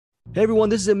Hey everyone,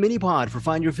 this is a mini pod for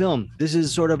Find Your Film. This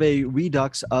is sort of a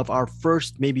redux of our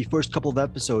first couple of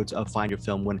episodes of Find Your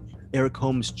Film when Eric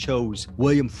Holmes chose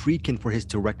William Friedkin for his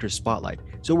director's spotlight.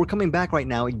 So we're coming back right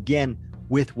now again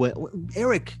with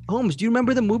Eric Holmes. Do you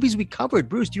remember the movies we covered?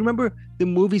 Bruce, do you remember the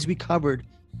movies we covered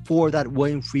for that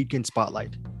William Friedkin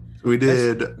spotlight? We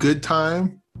did Good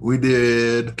Time. We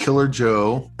did Killer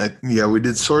Joe. We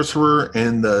did Sorcerer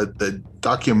and the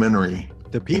documentary.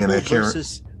 The People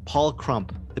versus Paul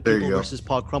Crump. The People versus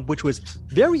Paul Crump, which was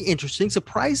very interesting.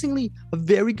 Surprisingly, a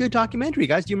very good documentary,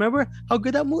 guys. Do you remember how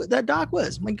good that doc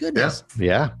was? My goodness.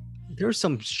 Yeah. There's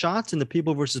some shots in The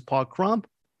People versus Paul Crump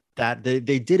that they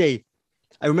did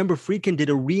I remember Friedkin did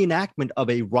a reenactment of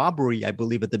a robbery, I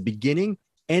believe, at the beginning.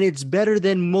 And it's better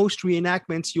than most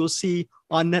reenactments you'll see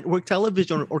on network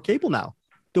television or cable now.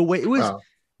 The way it was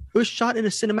shot in a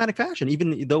cinematic fashion,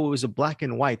 even though it was a black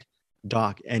and white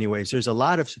doc. Anyways, there's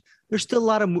still a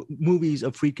lot of movies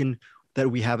of Friedkin that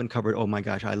we haven't covered. Oh my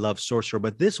gosh, I love Sorcerer,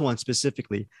 but this one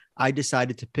specifically, I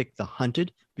decided to pick The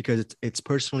Hunted because it's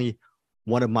personally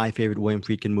one of my favorite William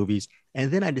Friedkin movies. And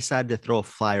then I decided to throw a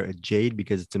flyer at Jade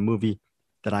because it's a movie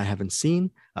that I haven't seen.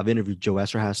 I've interviewed Joe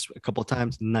Esserhouse a couple of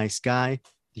times. Nice guy.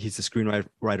 He's a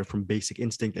screenwriter from Basic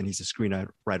Instinct, and he's a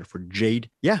screenwriter for Jade.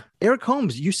 Yeah, Eric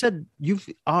Holmes, you said you've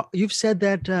said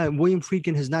that William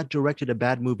Friedkin has not directed a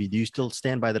bad movie. Do you still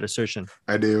stand by that assertion?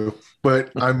 I do,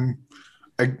 but I'm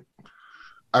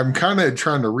kind of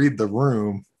trying to read the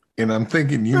room, and I'm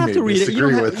thinking you may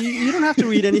disagree with. You don't have to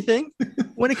read anything.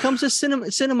 When it comes to cinema,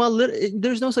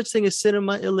 there's no such thing as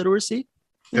cinema illiteracy.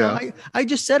 You know, I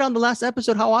just said on the last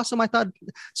episode how awesome I thought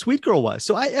Sweet Girl was.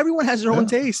 So everyone has their own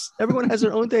taste. Everyone has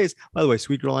their own taste. By the way,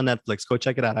 Sweet Girl on Netflix. Go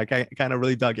check it out. I kind of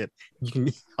really dug it. You can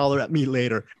holler at me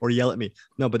later or yell at me.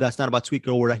 No, but that's not about Sweet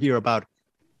Girl. We're here about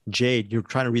Jade. You're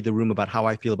trying to read the room about how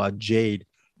I feel about Jade.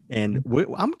 And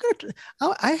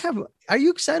are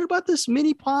you excited about this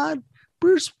mini pod?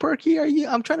 Bruce Purkey,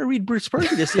 I'm trying to read Bruce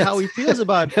Purkey to see how he feels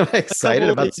about. I'm excited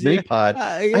about this mini pod.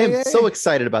 I am so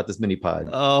excited about this mini pod.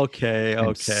 Okay.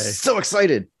 So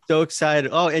excited.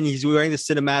 Oh, and he's wearing the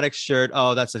cinematic shirt.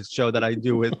 Oh, that's a show that I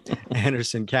do with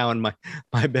Anderson Cowan. My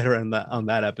better on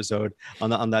that episode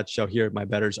on that show here. My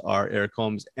betters are Eric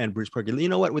Holmes and Bruce Purkey. You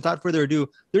know what? Without further ado,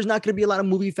 there's not going to be a lot of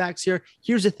movie facts here.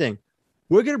 Here's the thing: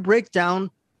 we're going to break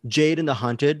down Jade and The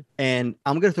Hunted, and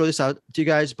I'm going to throw this out to you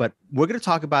guys, but we're going to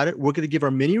talk about it. We're going to give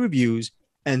our mini reviews,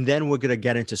 and then we're going to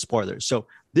get into spoilers. So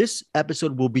this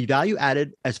episode will be value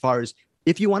added as far as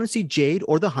if you want to see Jade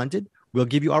or The Hunted, we'll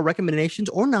give you our recommendations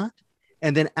or not.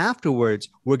 And then afterwards,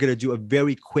 we're going to do a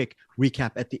very quick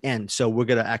recap at the end. So we're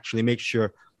going to actually make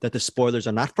sure that the spoilers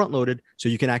are not front loaded. So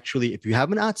you can actually, if you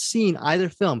have not seen either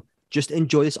film, just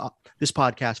enjoy this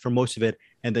podcast for most of it,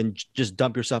 and then just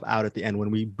dump yourself out at the end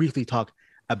when we briefly talk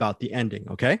about the ending.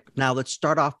 Okay, now let's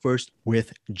start off first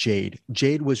with Jade.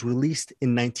 Jade was released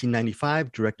in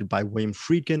 1995, directed by William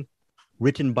Friedkin,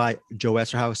 written by Joe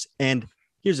Esserhouse. And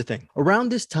here's the thing: around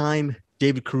this time,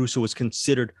 David Caruso was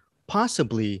considered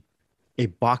possibly a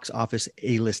box office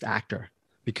A-list actor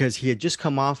because he had just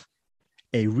come off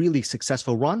a really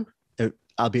successful run,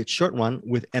 albeit short run,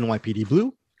 with NYPD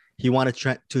Blue. He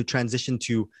wanted to transition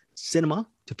to cinema,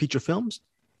 to feature films.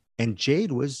 And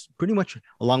Jade was pretty much,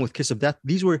 along with Kiss of Death,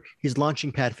 these were his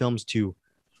launching pad films to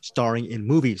starring in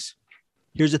movies.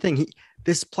 Here's the thing.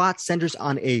 This plot centers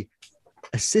on a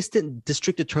assistant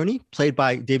district attorney played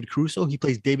by David Caruso. He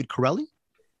plays David Corelli.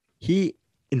 He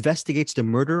investigates the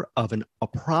murder of a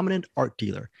prominent art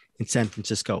dealer in San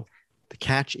Francisco. The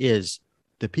catch is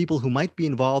the people who might be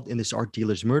involved in this art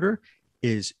dealer's murder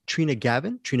is Trina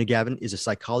Gavin. Trina Gavin is a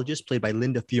psychologist played by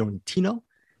Linda Fiorentino.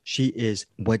 She is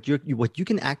what you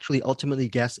can actually ultimately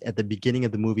guess at the beginning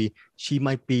of the movie. She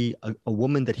might be a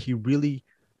woman that he really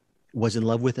was in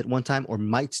love with at one time or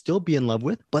might still be in love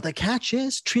with. But the catch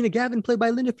is Trina Gavin, played by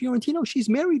Linda Fiorentino, she's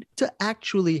married to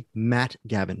actually Matt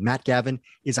Gavin. Matt Gavin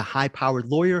is a high-powered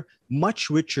lawyer, much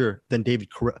richer than David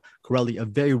Corelli, a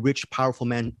very rich, powerful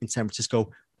man in San Francisco,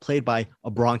 played by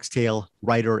a Bronx Tale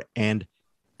writer and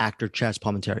actor Chazz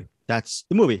Palminteri. That's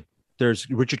the movie. There's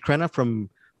Richard Crenna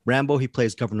from Rambo. He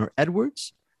plays Governor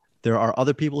Edwards. There are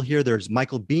other people here. There's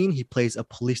Michael Biehn. He plays a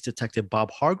police detective, Bob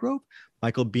Hargrove.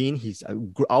 Michael Biehn, he's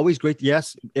always great.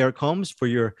 Yes, Eric Holmes, for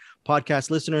your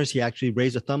podcast listeners, he actually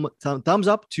raised a thumbs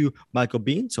up to Michael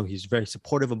Biehn. So he's very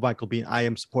supportive of Michael Biehn. I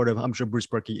am supportive. I'm sure Bruce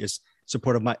Purkey is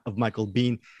supportive of Michael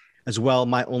Biehn as well.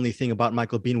 My only thing about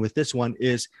Michael Biehn with this one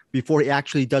is before he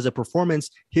actually does a performance,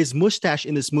 his mustache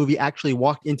in this movie actually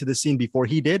walked into the scene before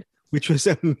he did, which was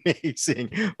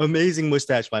amazing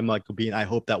mustache by Michael Biehn. I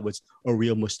hope that was a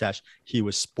real mustache he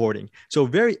was sporting.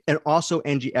 And also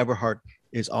Angie Everhart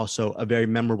is also a very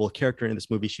memorable character in this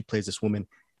movie. She plays this woman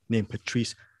named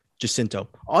Patrice Jacinto.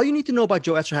 All you need to know about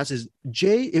Joe Esterhazy is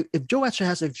if Joe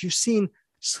Esterhazy, if you've seen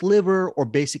Sliver or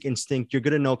Basic Instinct, you're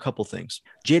going to know a couple things.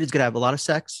 Jade is going to have a lot of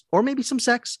sex, or maybe some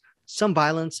sex, some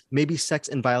violence, maybe sex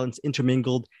and violence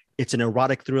intermingled. It's an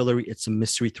erotic thriller. It's a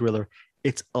mystery thriller.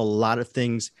 It's a lot of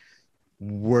things.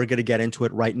 We're going to get into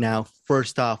it right now.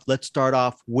 First off, let's start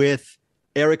off with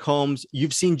Eric Holmes.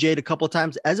 You've seen Jade a couple of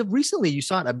times. As of recently, you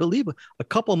saw it, I believe, a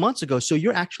couple of months ago. So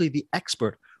you're actually the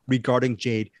expert regarding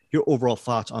Jade. Your overall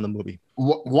thoughts on the movie?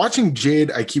 Watching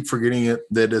Jade, I keep forgetting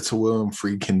that it's a William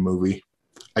Friedkin movie.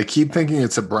 I keep thinking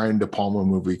it's a Brian De Palma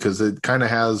movie because it kind of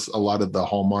has a lot of the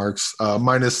hallmarks,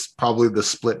 minus probably the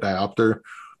split diopter.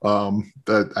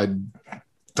 That I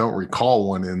don't recall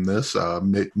one in this.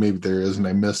 Maybe there is, and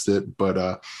I missed it.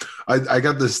 But I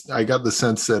got the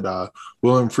sense that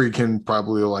William Friedkin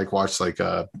probably watched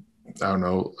a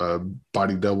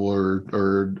Body Double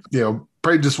or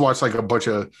probably just watched a bunch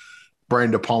of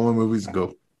Brian De Palma movies and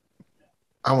go,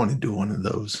 I want to do one of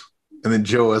those. And then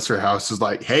Joe Esterhazy is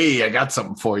like, hey, I got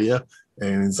something for you.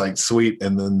 And it's like, sweet.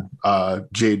 And then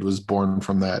Jade was born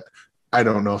from that. I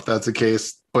don't know if that's the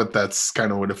case, but that's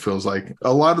kind of what it feels like.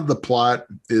 A lot of the plot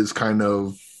is kind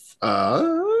of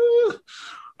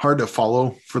hard to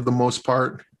follow for the most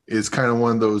part. It's kind of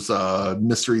one of those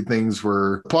mystery things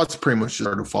where plot's pretty much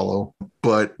hard to follow.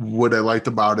 But what I liked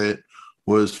about it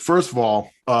was, first of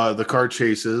all, the car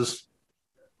chases.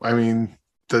 I mean,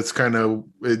 that's kind of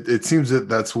it seems that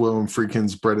that's William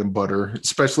Friedkin's bread and butter,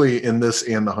 especially in this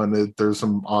and The Hunted. There's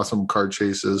some awesome car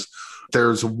chases.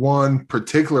 There's one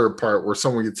particular part where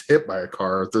someone gets hit by a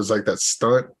car. There's that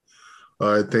stunt.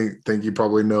 I think you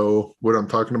probably know what I'm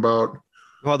talking about.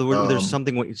 Well, there's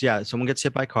something. Yeah, someone gets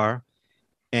hit by a car,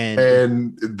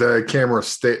 and the camera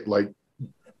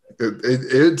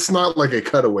it's not like a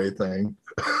cutaway thing.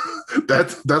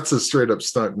 that's a straight up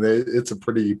stunt. It's a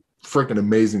pretty freaking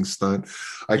amazing stunt.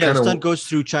 The stunt goes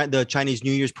through the Chinese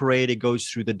New Year's parade. It goes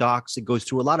through the docks. It goes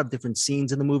through a lot of different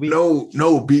scenes in the movie.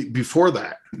 Before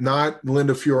that, not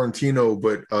Linda Fiorentino,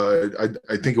 but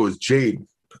I think it was Jade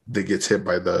that gets hit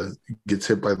by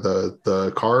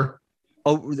the car.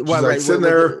 Oh, right. Sitting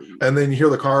there, and then you hear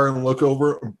the car and look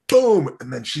over, boom,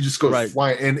 and then she just goes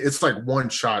flying, and it's like one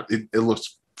shot. It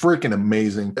looks freaking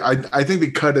amazing. I think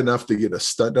they cut enough to get a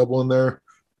stunt double in there.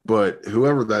 But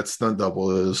whoever that stunt double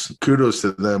is, kudos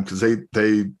to them because they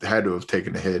had to have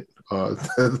taken a hit.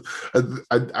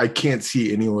 I can't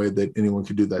see any way that anyone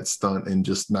could do that stunt and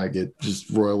just not get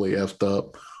just royally effed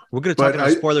up. We're going to talk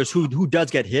about spoilers. Who does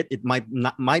get hit? It might.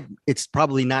 It's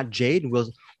probably not Jade. We're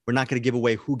not going to give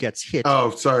away who gets hit.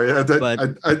 Oh, sorry. I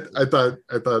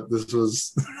thought this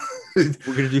was. We're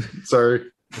going to do. Sorry.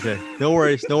 Okay. No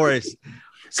worries.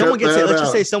 Someone gets hit. Let's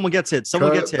just say someone gets hit.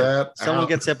 Someone gets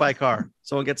hit by a car.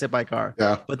 Someone gets hit by a car.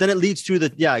 Yeah. But then it leads to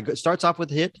it starts off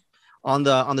with a hit on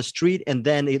the street, and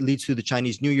then it leads to the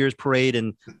Chinese New Year's parade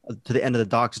and to the end of the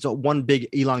docks. It's one big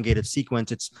elongated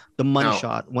sequence. It's the money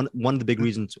shot. One of the big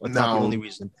reasons, not the only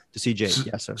reason to see Jade.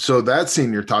 Yes, sir. So that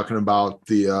scene you're talking about,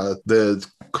 the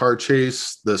car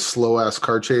chase, the slow ass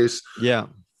car chase. Yeah.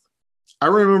 I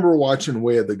remember watching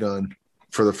Way of the Gun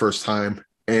for the first time.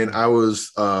 And I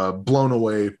was blown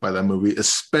away by that movie,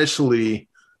 especially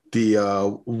the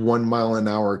 1 mile an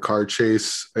hour car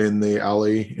chase in the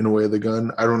alley in Way of the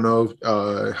Gun. I don't know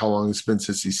how long it's been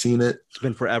since you've seen it. It's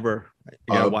been forever.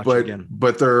 You gotta watch it again.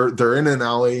 But they're in an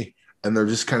alley and they're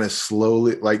just kind of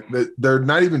slowly, they're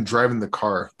not even driving the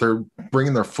car. They're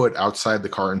bringing their foot outside the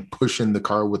car and pushing the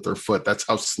car with their foot. That's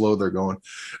how slow they're going.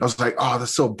 I was like, oh,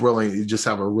 that's so brilliant. You just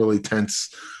have a really tense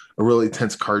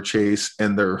car chase,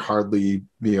 and they're hardly,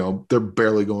 they're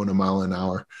barely going a mile an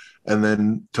hour. And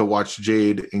then to watch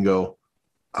Jade and go,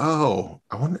 oh,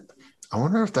 I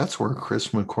wonder if that's where Chris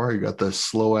McQuarrie got the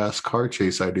slow ass car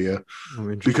chase idea.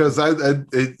 Because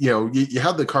you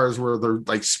have the cars where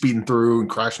they're speeding through and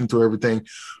crashing through everything,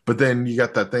 but then you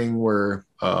got that thing where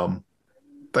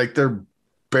they're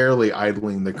barely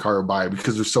idling the car by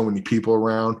because there's so many people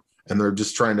around and they're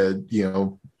just trying to,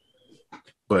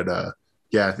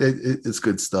 yeah, it's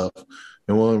good stuff.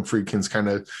 And William Friedkin's kind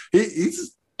of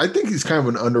I think he's kind of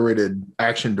an underrated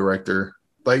action director.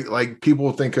 Like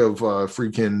people think of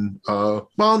Friedkin.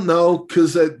 Well, no,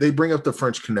 because they bring up the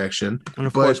French Connection. And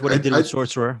of course, what he did with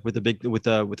Sorcerer with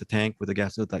the tank with the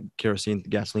gas, with that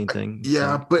gasoline thing.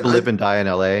 Yeah, but To Live and Die in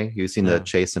L.A. You've seen the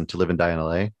chase in To Live and Die in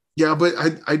L.A. Yeah, but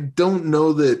I don't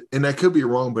know that, and I could be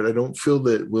wrong, but I don't feel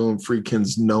that William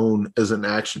Friedkin's known as an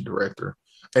action director.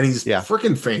 And he's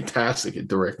freaking fantastic at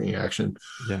directing action.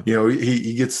 Yeah.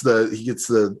 He gets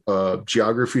the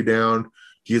geography down.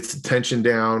 He gets the tension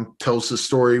down, tells the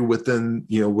story within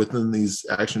these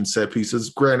action set pieces.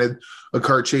 Granted, a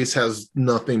car chase has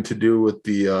nothing to do with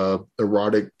the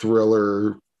erotic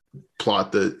thriller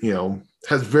plot that,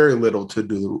 has very little to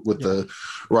do with the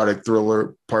erotic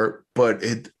thriller part, but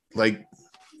it's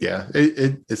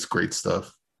great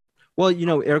stuff. Well,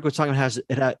 Eric was talking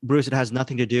about Bruce, it has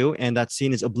nothing to do, and that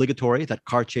scene is obligatory. That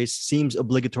car chase seems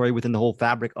obligatory within the whole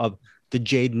fabric of the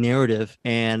Jade narrative.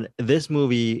 And this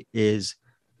movie is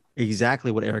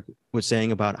exactly what Eric was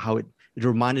saying about how it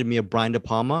reminded me of Brian De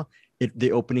Palma.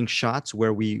 The opening shots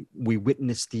where we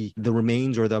witness the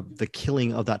remains or the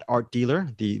killing of that art dealer,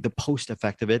 the post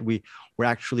effect of it. We're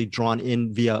actually drawn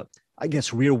in via, I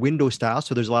guess, Rear Window style.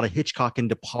 So there's a lot of Hitchcock and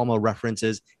De Palma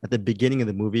references at the beginning of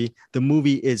the movie. The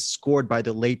movie is scored by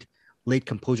the late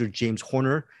composer James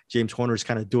Horner. James Horner is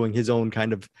kind of doing his own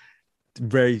kind of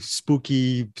very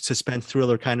spooky suspense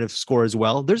thriller kind of score as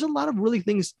well. There's a lot of really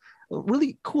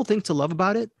cool things to love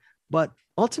about it, but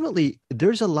ultimately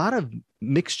there's a lot of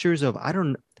mixtures of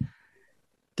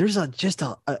there's just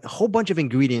a whole bunch of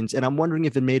ingredients, and I'm wondering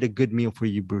if it made a good meal for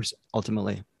you, Bruce,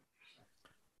 ultimately.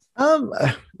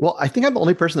 Well, I think I'm the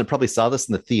only person that probably saw this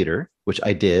in the theater, which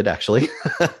I did actually.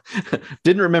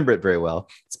 Didn't remember it very well.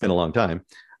 It's been a long time,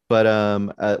 but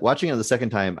watching it the second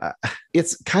time,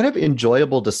 it's kind of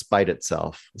enjoyable despite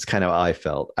itself. It's kind of how I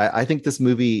felt. I think this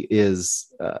movie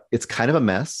is it's kind of a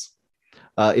mess.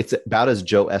 It's about as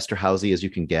Joe Esterhazy as you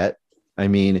can get. I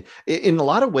mean, in a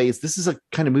lot of ways, this is a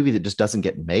kind of movie that just doesn't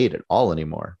get made at all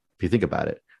anymore. If you think about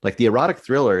it, like the erotic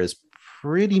thriller is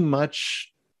pretty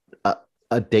much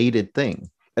a dated thing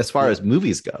as far as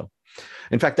movies go.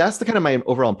 In fact, that's the kind of my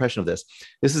overall impression of this.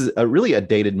 This is really a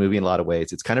dated movie in a lot of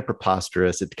ways. It's kind of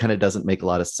preposterous. It kind of doesn't make a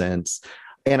lot of sense.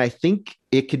 And I think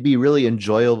it could be really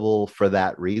enjoyable for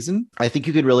that reason. I think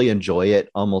you could really enjoy it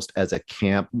almost as a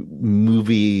camp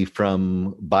movie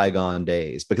from bygone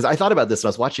days. Because I thought about this and I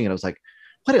was watching it. I was like,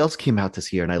 what else came out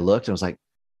this year? And I looked and I was like,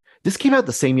 this came out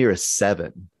the same year as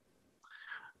Seven.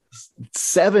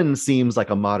 Seven seems like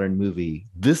a modern movie.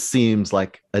 This seems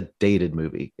like a dated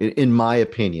movie, in my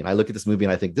opinion. I look at this movie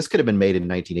and I think this could have been made in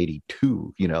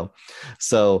 1982,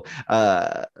 So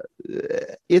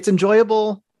it's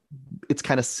enjoyable. It's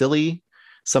kind of silly.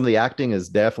 Some of the acting is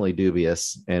definitely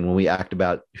dubious. And when we act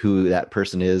about who that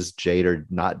person is, Jade or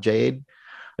not Jade,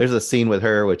 there's a scene with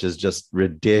her, which is just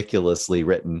ridiculously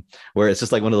written, where it's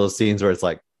just like one of those scenes where it's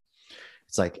like,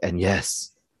 and yes,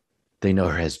 they know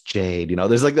her as Jade,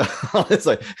 there's like,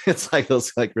 it's like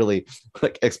those like really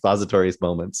like expository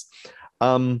moments.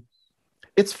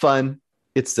 It's fun.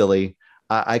 It's silly.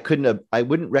 I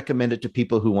wouldn't recommend it to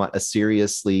people who want a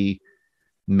seriously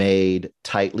made,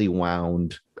 tightly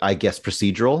wound, I guess,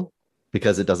 procedural,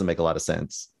 because it doesn't make a lot of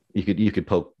sense. You could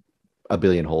poke a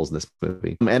billion holes in this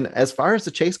movie. And as far as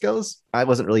the chase goes, I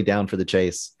wasn't really down for the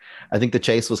chase. I think the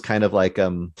chase was kind of like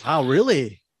oh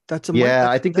really? I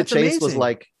think the chase was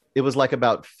like, it was like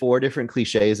about 4 different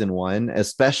cliches in one,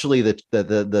 especially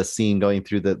the scene going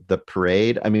through the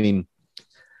parade. I mean,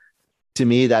 to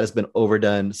me, that has been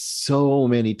overdone so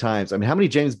many times. I mean, how many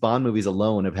James Bond movies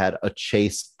alone have had a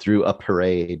chase through a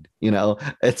parade?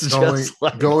 It's just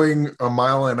like going a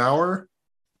mile an hour.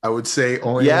 I would say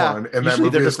only one, and that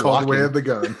movie is called Way of the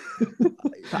Gun.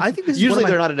 I think this usually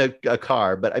they're not in a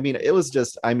car, but I mean, it was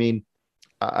just. I mean,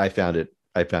 I found it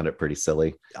pretty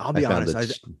silly. I'll be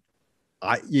honest.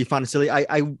 You found it silly. I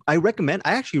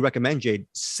actually recommend Jade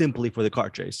simply for the car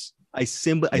chase. I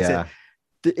said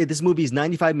this movie is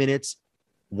 95 minutes.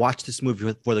 Watch this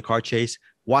movie for the car chase.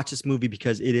 Watch this movie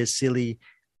because it is silly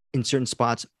in certain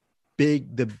spots.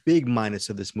 The big minus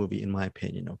of this movie, in my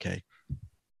opinion. Okay.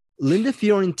 Linda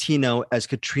Fiorentino as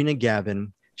Katrina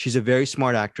Gavin. She's a very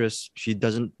smart actress. She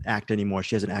doesn't act anymore.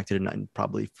 She hasn't acted in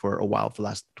probably for a while, for the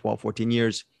last 12, 14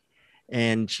 years.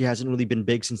 And she hasn't really been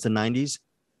big since the 90s.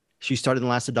 She started in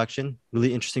Last Seduction,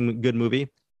 really interesting, good movie.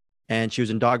 And she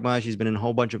was in Dogma. She's been in a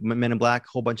whole bunch of Men in Black, a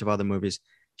whole bunch of other movies.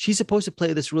 She's supposed to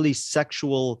play this really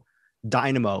sexual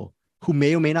dynamo who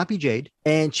may or may not be Jade.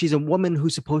 And she's a woman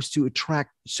who's supposed to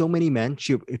attract so many men.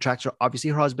 She attracts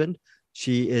obviously her husband.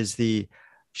 She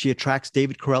attracts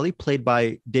David Corelli, played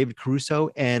by David Caruso.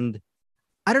 And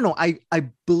I don't know, I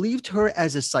believed her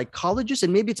as a psychologist,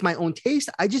 and maybe it's my own taste.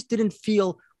 I just didn't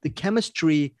feel the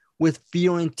chemistry with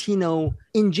Fiorentino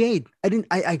in Jade.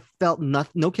 I felt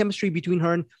no chemistry between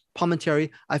her and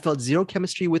Palminteri. I felt zero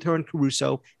chemistry with her and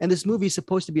Caruso. And this movie is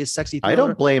supposed to be a sexy thriller. I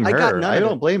don't blame her. I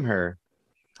don't blame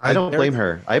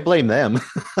her. I blame them.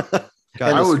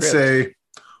 I would say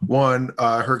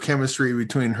her chemistry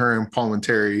between her and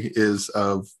Palminteri is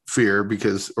of fear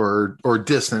or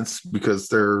distance, because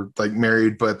they're like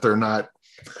married, but they're not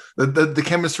the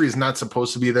chemistry is not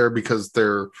supposed to be there because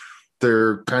they're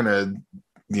kind of,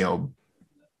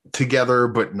 together,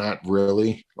 but not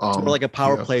really. It's more like a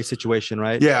power play situation,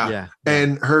 right? Yeah.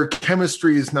 And her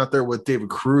chemistry is not there with David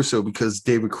Caruso because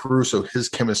David Caruso, his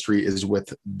chemistry is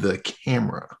with the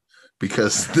camera,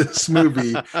 because this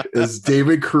movie is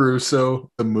David Caruso,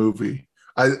 the movie.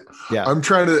 I'm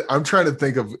trying to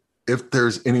think of if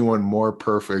there's anyone more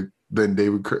perfect than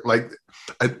David. Like,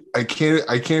 I can't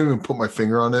even put my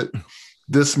finger on it.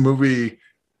 This movie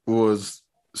was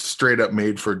straight up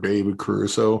made for David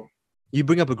Caruso. You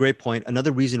bring up a great point.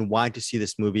 Another reason why to see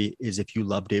this movie is if you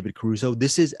love David Caruso.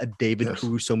 This is a David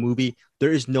Caruso movie.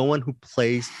 There is no one who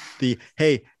plays the,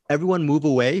 hey, everyone move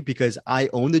away because I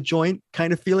own the joint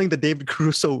kind of feeling that David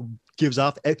Caruso gives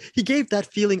off. He gave that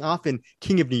feeling off in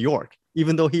King of New York,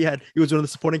 even though he was one of the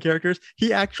supporting characters.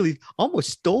 He actually almost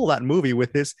stole that movie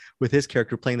with his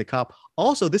character playing the cop.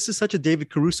 Also, this is such a David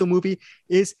Caruso movie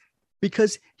is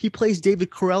because he plays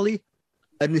David Corelli,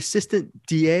 an assistant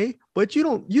DA, but you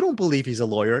don't believe he's a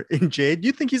lawyer in Jade.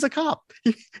 You think he's a cop.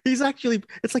 He's actually,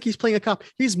 it's like he's playing a cop.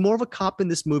 He's more of a cop in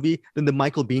this movie than the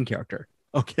Michael Biehn character.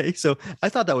 Okay, so I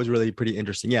thought that was really pretty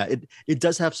interesting. Yeah, it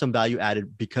does have some value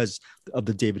added because of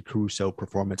the David Caruso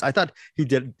performance. I thought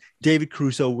David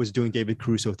Caruso was doing David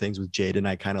Caruso things with Jade, and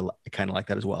I kind of like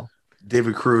that as well.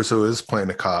 David Caruso is playing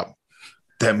a cop.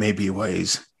 That may be why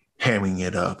he's hamming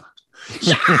it up.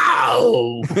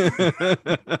 Yow!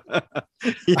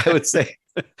 I would say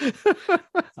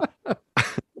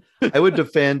I would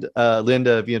defend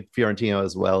Linda Fiorentino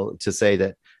as well to say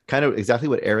that kind of exactly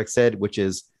what Eric said, which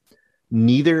is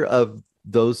neither of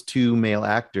those two male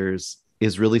actors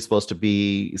is really supposed to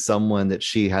be someone that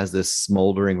she has this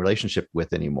smoldering relationship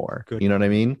with anymore. Good. You know what I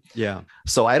mean? Yeah.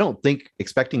 So I don't think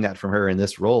expecting that from her in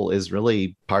this role is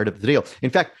really part of the deal. In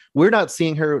fact, we're not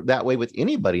seeing her that way with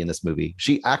anybody in this movie.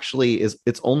 She actually is,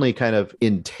 it's only kind of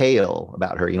in tale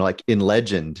about her, like in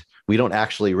Legend, we don't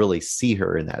actually really see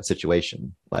her in that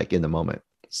situation, like in the moment.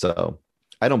 So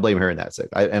I don't blame her in that.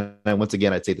 And once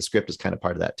again, I'd say the script is kind of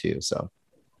part of that too. So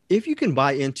if you can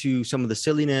buy into some of the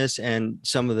silliness and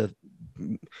some of the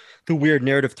weird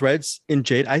narrative threads in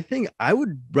Jade, I think I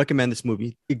would recommend this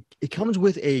movie. It comes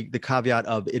with the caveat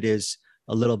of it is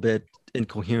a little bit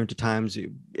incoherent at times.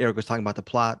 Eric was talking about the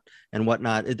plot and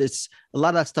whatnot. It's a lot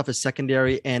of that stuff is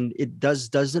secondary, and it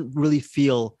doesn't really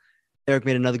feel. Eric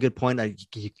made another good point.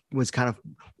 He was kind of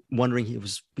wondering,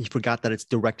 he forgot that it's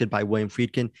directed by William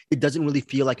Friedkin. It doesn't really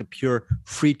feel like a pure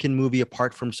Friedkin movie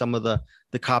apart from some of the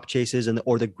cop chases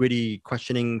or the gritty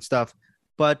questioning stuff.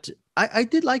 But I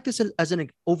did like this as an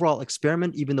overall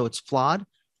experiment, even though it's flawed.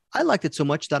 I liked it so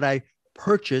much that I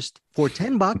purchased for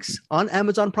 $10 on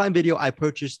Amazon Prime Video. I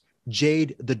purchased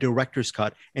Jade, the director's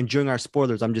cut. And during our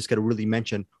spoilers, I'm just going to really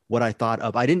mention what I thought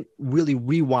of. I didn't really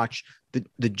rewatch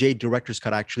the Jade director's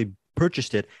cut. I actually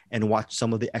purchased it and watched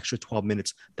some of the extra 12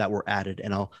 minutes that were added.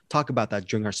 And I'll talk about that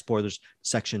during our spoilers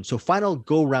section. So final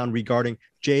go round regarding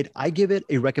Jade, I give it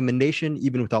a recommendation,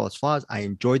 even with all its flaws. I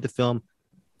enjoyed the film.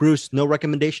 Bruce, no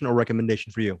recommendation or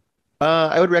recommendation for you?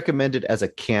 I would recommend it as a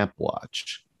camp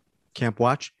watch. Camp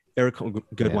watch? Eric,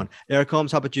 good one. Eric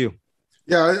Holmes, how about you?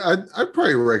 Yeah, I'd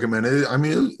probably recommend it. I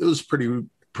mean, it was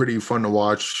pretty fun to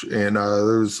watch. And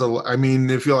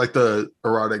if you like the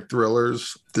erotic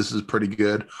thrillers, this is pretty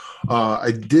good.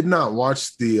 I did not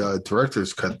watch the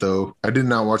director's cut, though. I did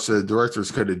not watch the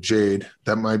director's cut of Jade.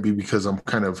 That might be because I'm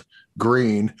kind of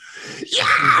green.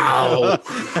 Yeah.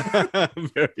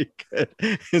 Very good.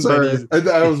 Sorry,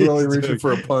 I was really reaching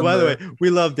for a pun. By the way, we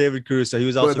love David Caruso. He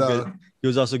was also good. He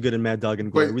was also good in Mad Dog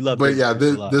and Glory. We love. But yeah,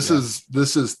 this is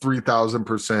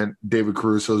 3000% David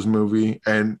Caruso's movie.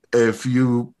 And if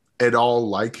you at all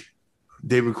like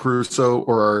David Caruso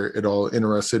or are at all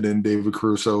interested in David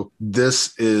Caruso,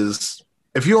 this is.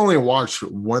 If you only watch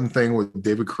one thing with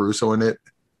David Caruso in it,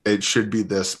 it should be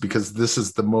this, because this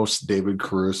is the most David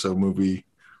Caruso movie,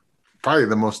 probably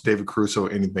the most David Caruso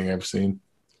anything I've seen.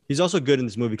 He's also good in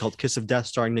this movie called Kiss of Death,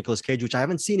 starring Nicolas Cage, which I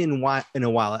haven't seen in a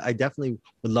while. I definitely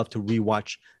would love to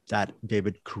rewatch that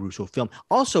David Caruso film.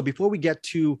 Also, before we get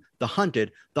to The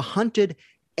Hunted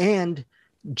and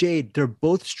Jade, they're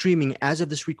both streaming as of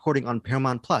this recording on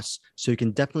Paramount Plus. So you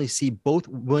can definitely see both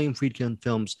William Friedkin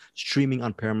films streaming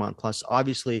on Paramount Plus.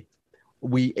 Obviously,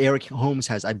 Eric Holmes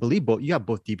has, I believe, both. You have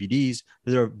both DVDs.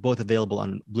 They're both available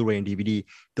on Blu-ray and DVD.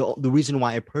 The reason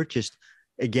why I purchased,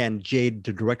 again, Jade,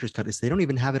 the director's cut, is they don't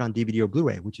even have it on DVD or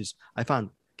Blu-ray, which is, I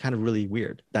found kind of really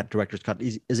weird. That director's cut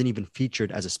isn't even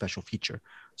featured as a special feature.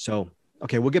 So,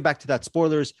 okay, we'll get back to that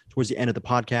spoilers towards the end of the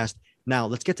podcast. Now,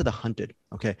 let's get to The Hunted.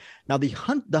 Okay, now The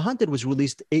Hunted was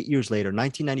released 8 years later.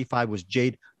 1995 was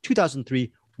Jade.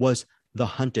 2003 was The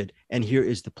Hunted. And here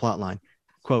is the plot line.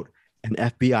 Quote, an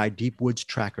FBI deep woods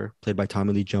tracker, played by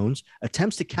Tommy Lee Jones,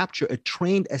 attempts to capture a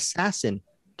trained assassin,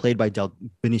 played by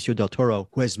Benicio del Toro,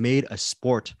 who has made a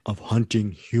sport of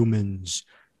hunting humans.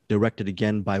 Directed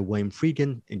again by William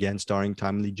Friedkin, again starring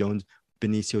Tommy Lee Jones,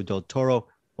 Benicio del Toro.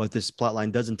 What this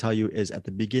plotline doesn't tell you is at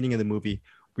the beginning of the movie,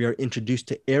 we are introduced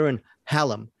to Aaron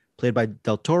Hallam, played by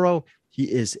del Toro. He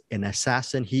is an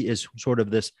assassin. He is sort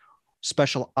of this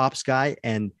special ops guy.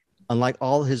 And unlike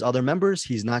all his other members,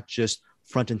 he's not just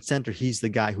front and center. He's the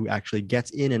guy who actually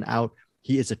gets in and out.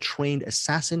 He is a trained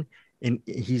assassin. And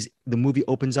the movie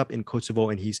opens up in Kosovo,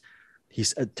 and he's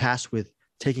tasked with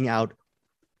taking out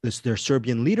their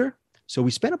Serbian leader. So we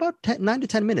spent about 9 to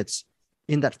 10 minutes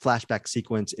in that flashback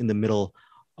sequence in the middle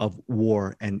of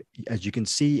war. And as you can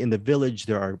see in the village,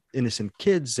 there are innocent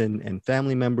kids and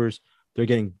family members.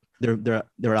 They're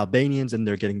Albanians, and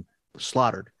they're getting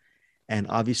slaughtered. And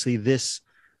obviously this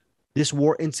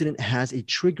war incident has a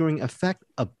triggering effect,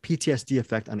 a PTSD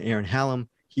effect on Aaron Hallam.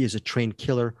 He is a trained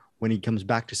killer. When he comes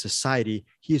back to society,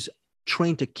 he is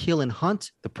trained to kill and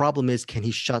hunt. The problem is, can he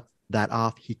shut that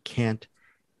off? He can't.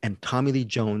 And Tommy Lee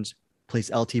Jones plays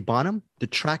L.T. Bonham, the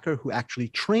tracker who actually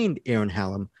trained Aaron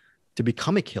Hallam to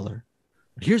become a killer.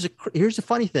 Here's a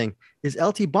funny thing, is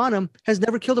L.T. Bonham has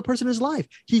never killed a person in his life.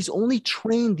 He's only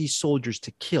trained these soldiers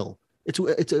to kill.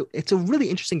 It's a really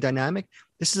interesting dynamic.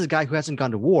 This is a guy who hasn't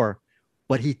gone to war,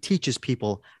 but he teaches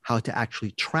people how to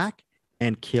actually track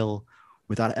and kill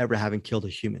without ever having killed a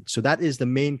human. So that is the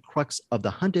main crux of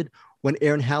The Hunted. When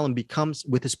Aaron Hallam becomes,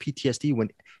 with his PTSD, when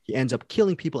he ends up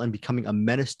killing people and becoming a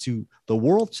menace to the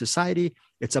world, society,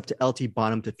 it's up to L.T.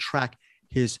 Bonham to track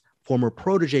his former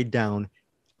protege down,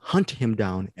 hunt him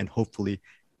down, and hopefully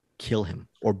kill him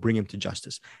or bring him to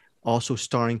justice. Also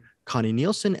starring Connie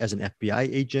Nielsen as an FBI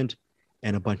agent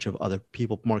and a bunch of other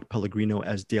people. Mark Pellegrino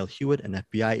as Dale Hewitt, an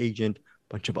FBI agent,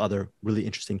 a bunch of other really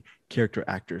interesting character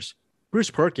actors. Bruce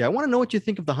Purkey, I want to know what you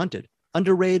think of The Hunted.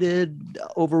 Underrated,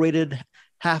 overrated,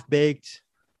 half-baked?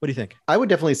 What do you think? I would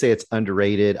definitely say it's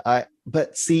underrated.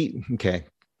 But see, okay,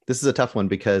 this is a tough one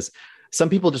because some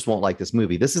people just won't like this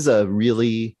movie. This is a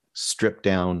really stripped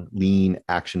down, lean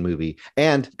action movie.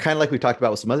 And kind of like we talked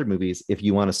about with some other movies, if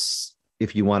you want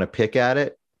to pick at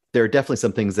it, there are definitely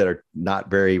some things that are not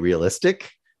very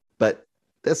realistic, but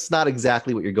that's not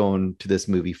exactly what you're going to this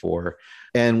movie for.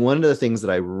 And one of the things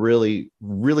that I really,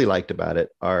 really liked about it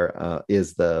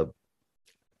is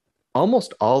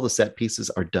almost all the set pieces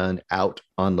are done out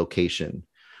on location.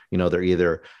 You know, they're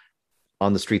either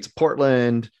on the streets of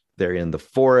Portland, they're in the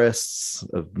forests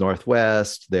of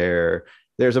Northwest,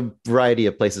 there's a variety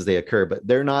of places they occur, but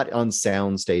they're not on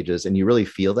sound stages, and you really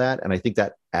feel that. And I think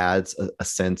that adds a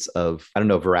sense of, I don't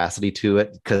know, veracity to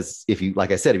it. Because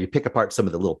like I said, if you pick apart some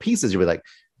of the little pieces, you'll be like,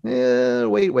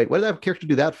 wait, what did that character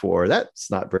do that for?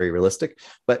 That's not very realistic.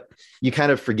 But you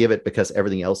kind of forgive it because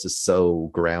everything else is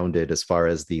so grounded as far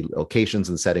as the locations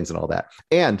and settings and all that.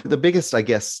 And the biggest, I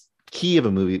guess, key of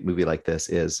a movie like this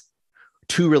is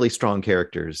two really strong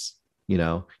characters. You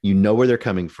know where they're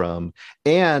coming from,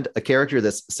 and a character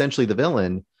that's essentially the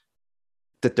villain,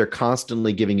 that they're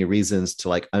constantly giving you reasons to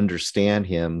like understand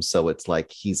him. So it's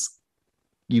like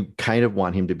you kind of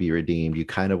want him to be redeemed.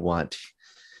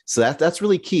 So that's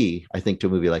really key, I think, to a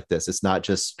movie like this. It's not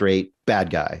just straight bad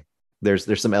guy.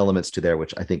 There's some elements to there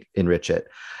which I think enrich it.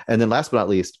 And then last but not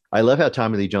least, I love how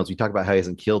Tommy Lee Jones, we talk about how he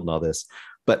hasn't killed and all this,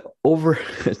 but over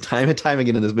time and time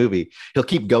again in this movie, he'll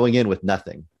keep going in with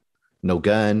nothing. No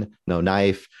gun, no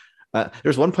knife.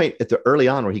 There's one point early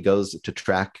on where he goes to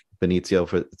track Benicio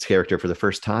for its character for the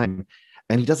first time,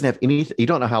 and he doesn't have anything. You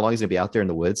don't know how long he's gonna be out there in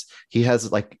the woods. He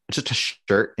has like just a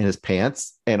shirt in his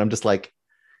pants, and I'm just like,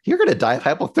 you're gonna die of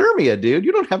hypothermia, dude.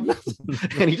 You don't have nothing.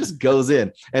 And he just goes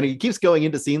in, and he keeps going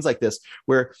into scenes like this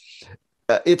where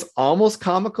it's almost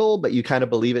comical, but you kind of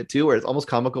believe it too. Where it's almost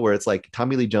comical, where it's like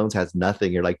Tommy Lee Jones has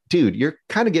nothing. You're like, dude, you're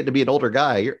kind of getting to be an older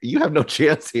guy. You have no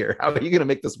chance here. How are you going to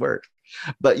make this work?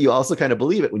 But you also kind of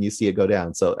believe it when you see it go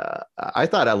down. So I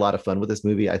thought I had a lot of fun with this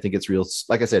movie. I think it's real,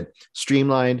 like I said,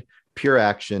 streamlined, pure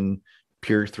action,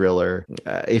 pure thriller.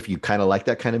 If you kind of like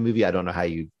that kind of movie, I don't know how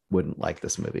you wouldn't like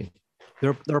this movie.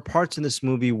 There are parts in this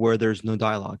movie where there's no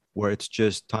dialogue, where it's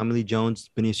just Tommy Lee Jones,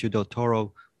 Benicio del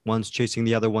Toro, one's chasing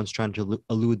the other, one's trying to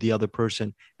elude the other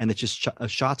person. And it's just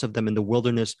shots of them in the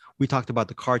wilderness. We talked about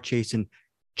the car chase in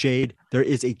Jade. There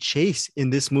is a chase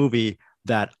in this movie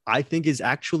that I think is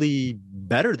actually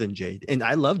better than Jade. And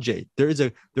I love Jade. There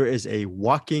is a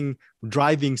walking,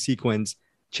 driving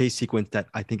chase sequence that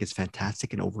I think is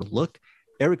fantastic and overlooked.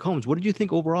 Eric Holmes, what did you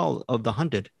think overall of The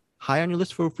Hunted? High on your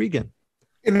list for Friedkin?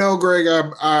 Greg,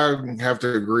 I have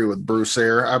to agree with Bruce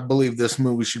there. I believe this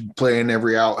movie should play in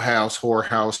every outhouse,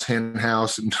 whorehouse, hen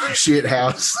house, and shit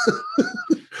house.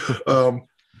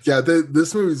 Yeah,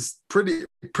 this movie's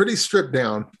pretty stripped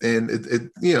down, and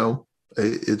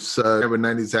it's kind of a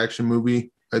 '90s action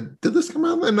movie. Did this come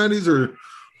out in the '90s or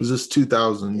was this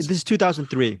 2000s? This is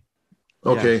 2003.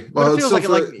 Okay, yeah. Well, it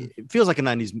feels like a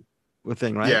 '90s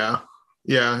thing, right? Yeah.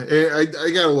 I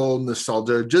got a little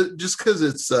nostalgia just because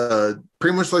it's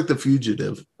pretty much like The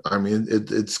Fugitive. I mean,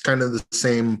 it's kind of the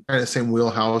same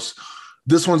wheelhouse.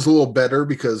 This one's a little better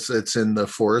because it's in the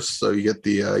forest, so you get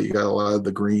you got a lot of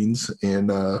the greens,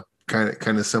 and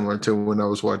kind of similar to when I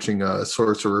was watching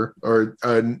Sorcerer, or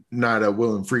not a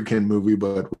William Friedkin movie,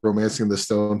 but Romancing the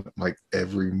Stone. Like,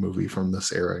 every movie from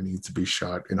this era needs to be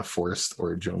shot in a forest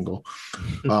or a jungle.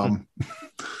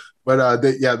 But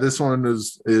this one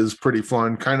is pretty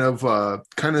fun, kind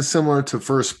of similar to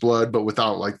First Blood, but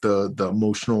without like the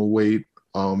emotional weight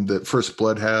that First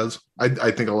Blood has.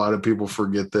 I think a lot of people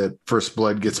forget that First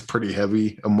Blood gets pretty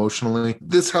heavy emotionally.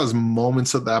 This has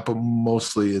moments of that, but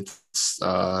mostly it's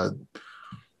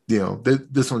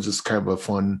this one's just kind of a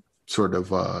fun sort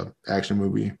of action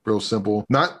movie, real simple.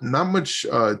 Not much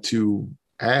to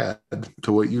add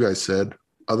to what you guys said.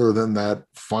 Other than that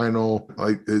final,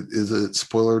 like, is it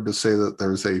spoiler to say that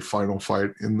there's a final fight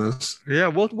in this? Yeah,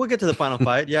 we'll get to the final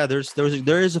fight. Yeah, there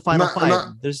is a final fight.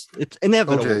 It's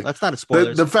inevitable. Okay. That's not a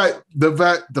spoiler. The fact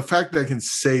that I can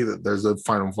say that there's a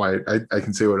final fight, I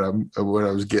can say what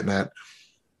I was getting at.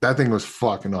 That thing was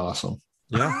fucking awesome.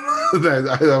 Yeah,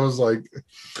 that was like,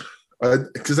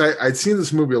 because I'd seen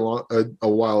this movie a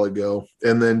while ago,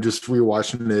 and then just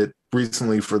rewatching it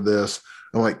recently for this.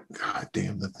 I'm like, God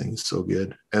damn, that thing's so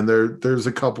good. And there's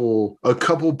a couple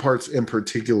parts in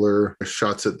particular,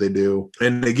 shots that they do.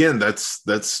 And again, that's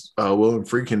William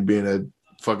Friedkin being a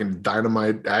fucking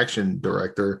dynamite action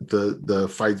director. The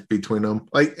fights between them,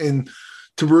 like, and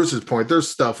to Bruce's point, there's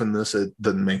stuff in this that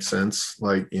doesn't make sense.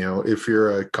 Like, if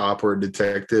you're a cop or a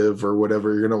detective or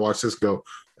whatever, you're gonna watch this go,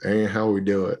 ain't how we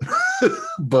do it.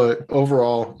 But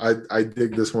overall, I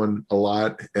dig this one a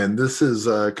lot, and this is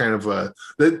kind of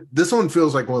this one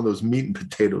feels like one of those meat and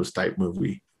potatoes type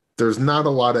movie. There's not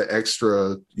a lot of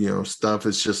extra stuff.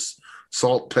 It's just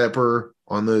salt, pepper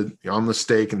on the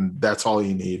steak, and that's all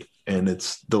you need, and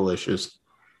it's delicious.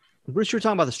 Bruce, you're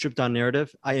talking about the stripped down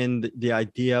narrative, and the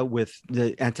idea with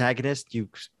the antagonist. You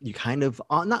kind of,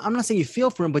 I'm not saying you feel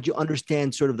for him, but you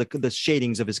understand sort of the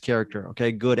shadings of his character.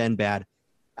 Okay, good and bad.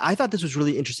 I thought this was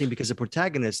really interesting because the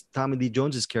protagonist, Tommy Lee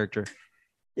Jones's character,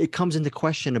 it comes into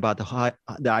question about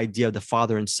the idea of the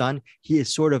father and son. He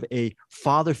is sort of a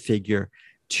father figure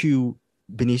to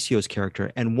Benicio's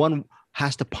character, and one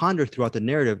has to ponder throughout the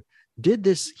narrative: did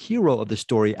this hero of the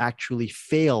story actually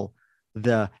fail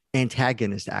the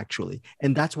antagonist? Actually,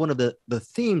 and that's one of the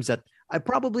themes that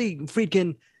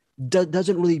Friedkin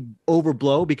doesn't really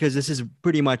overblow, because this is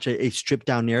pretty much a stripped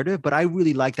down narrative. But I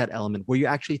really like that element where you're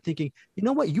actually thinking, you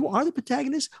know what, you are the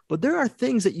protagonist, but there are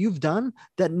things that you've done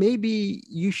that maybe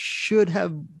you should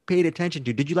have paid attention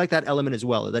to. Did you like that element as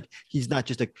well, that he's not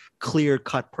just a clear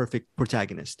cut perfect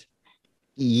protagonist?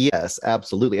 Yes,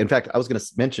 absolutely. In fact, I was going to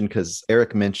mention, because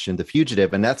Eric mentioned The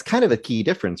Fugitive, and that's kind of a key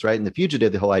difference, right? In The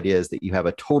Fugitive, the whole idea is that you have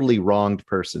a totally wronged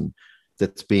person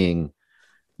that's being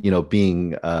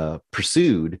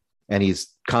pursued, and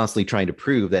he's constantly trying to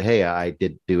prove that, hey, I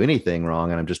didn't do anything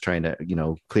wrong, and I'm just trying to,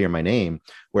 clear my name.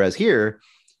 Whereas here,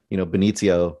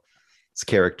 Benicio's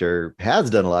character has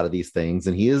done a lot of these things,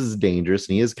 and he is dangerous,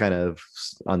 and he is kind of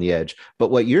on the edge.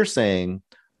 But what you're saying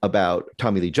about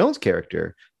Tommy Lee Jones'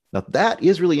 character, now that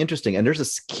is really interesting. And there's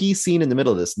a key scene in the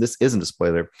middle of this. This isn't a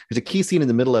spoiler. There's a key scene in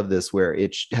the middle of this where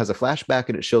it has a flashback,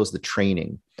 and it shows the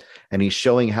training, and he's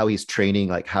showing how he's training,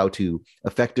 like how to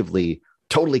effectively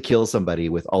totally kill somebody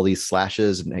with all these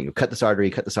slashes, and cut this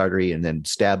artery, and then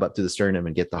stab up through the sternum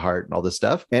and get the heart and all this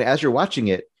stuff. And as you're watching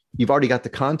it, you've already got the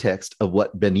context of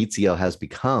what Benicio has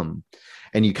become.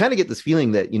 And you kind of get this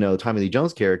feeling that, Tommy Lee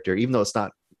Jones' character, even though it's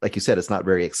not, like you said, it's not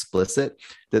very explicit,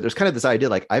 that there's kind of this idea,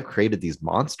 like, I've created these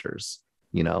monsters,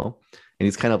 and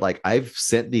he's kind of like, I've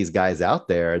sent these guys out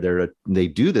there. They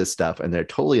do this stuff, and they're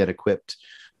totally unequipped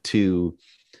to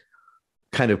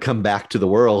kind of come back to the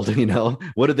world.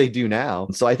 What do they do now?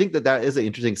 So I think that is an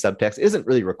interesting subtext. It isn't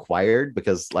really required,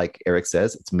 because, like Eric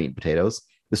says, it's meat and potatoes.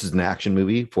 This is an action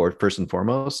movie for first and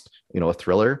foremost, a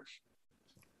thriller.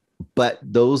 But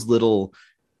those little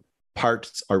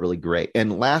parts are really great.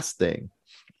 And last thing,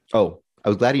 I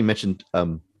was glad you mentioned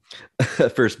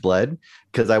First Blood,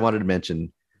 because I wanted to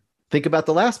mention, think about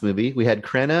the last movie. We had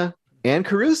Crenna and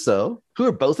Caruso, who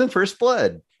are both in First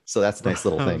Blood. So that's a nice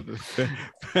little thing.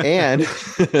 And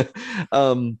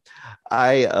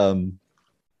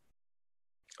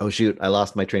oh shoot, I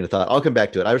lost my train of thought. I'll come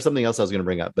back to it. I have something else I was going to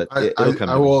bring up, but it'll come.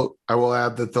 I will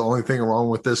add that the only thing wrong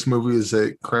with this movie is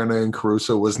that Crenna and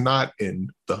Caruso was not in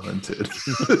The Hunted.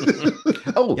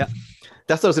 Oh, yeah.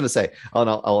 That's what I was going to say.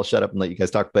 I'll shut up and let you guys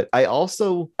talk. But I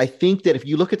think that if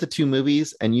you look at the two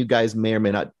movies, and you guys may or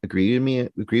may not agree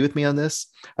with me on this,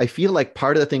 I feel like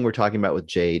part of the thing we're talking about with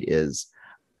Jade is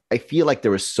I feel like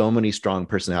there were so many strong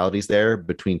personalities there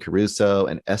between Caruso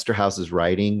and Esterhaus's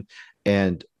writing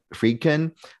and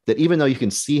Friedkin, that even though you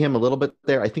can see him a little bit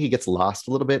there, I think he gets lost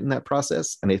a little bit in that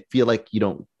process. And I feel like you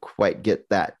don't quite get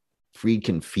that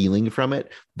Friedkin feeling from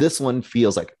it. This one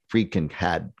feels like Friedkin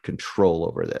had control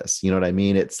over this. You know what I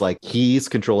mean? It's like he's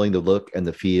controlling the look and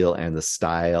the feel and the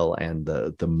style and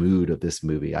the mood of this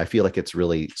movie. I feel like it's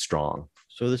really strong.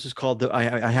 So this is called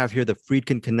I have here the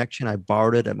Friedkin Connection. I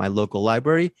borrowed it at my local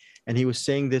library, and he was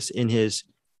saying this in his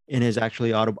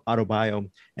actually autobio,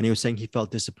 and he was saying he felt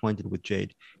disappointed with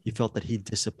Jade. He felt that he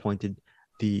disappointed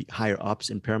the higher ups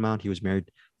in Paramount. He was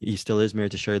married. He still is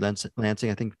married to Sherry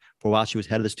Lansing. I think for a while she was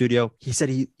head of the studio. He said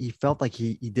he felt like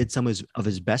he did some of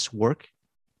his best work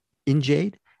in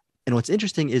Jade. And what's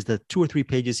interesting is the 2 or 3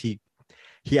 pages he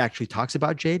actually talks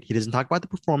about Jade. He doesn't talk about the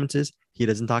performances. He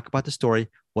doesn't talk about the story.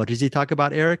 What does he talk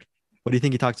about, Eric? What do you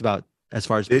think he talks about as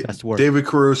far as best work? David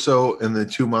Caruso and the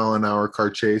 2 mile an hour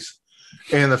car chase.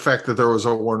 And the fact that there was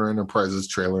a Warner Enterprises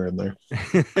trailer in there.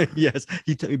 Yes,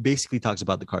 he basically talks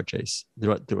about the car chase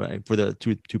for the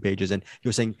two pages, and he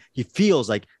was saying he feels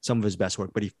like some of his best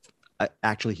work, but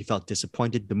he felt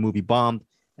disappointed. The movie bombed,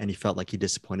 and he felt like he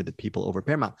disappointed the people over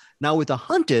Paramount. Now with The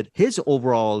Hunted, his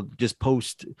overall just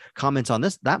post comments on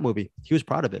that movie, he was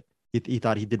proud of it. He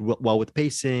thought he did well with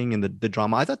pacing and the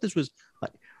drama. I thought this was,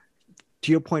 like,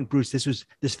 to your point, Bruce,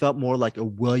 this felt more like a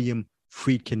William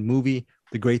Friedkin movie.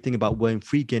 The great thing about William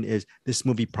Friedkin is this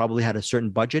movie probably had a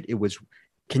certain budget.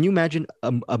 Can you imagine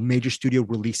a major studio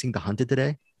releasing The Hunted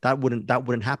today? That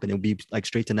wouldn't happen. It would be like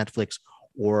straight to Netflix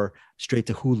or straight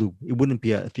to Hulu. It wouldn't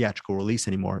be a theatrical release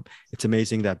anymore. It's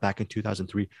amazing that back in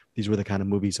 2003, these were the kind of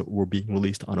movies that were being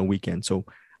released on a weekend. So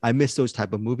I miss those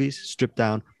type of movies, stripped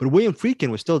down. But William Friedkin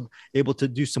was still able to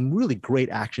do some really great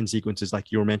action sequences,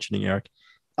 like you were mentioning, Eric.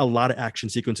 A lot of action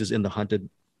sequences in The Hunted.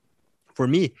 For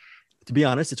me, to be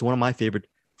honest, it's one of my favorite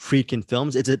Friedkin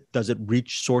films. Does it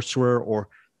reach Sorcerer or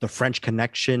The French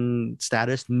Connection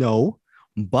status? No,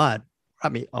 but I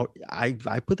mean, I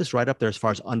put this right up there as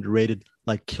far as underrated,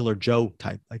 like Killer Joe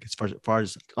type, like as far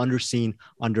as underseen,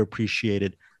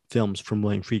 underappreciated films from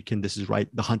William Friedkin. This is right.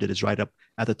 The Hunted is right up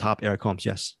at the top. Eric Holmes,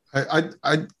 yes. I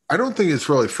don't think it's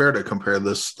really fair to compare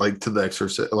this like to the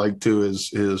Exorcist, like to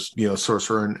his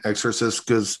Sorcerer and Exorcist,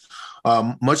 because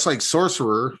much like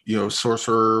Sorcerer,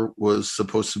 Sorcerer was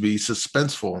supposed to be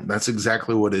suspenseful, and that's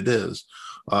exactly what it is.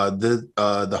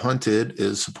 The Hunted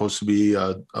is supposed to be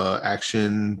a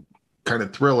action kind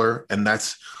of thriller, and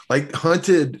that's like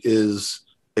Hunted is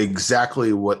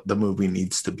exactly what the movie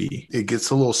needs to be. It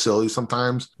gets a little silly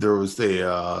sometimes. There was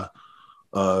a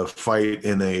fight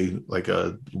in a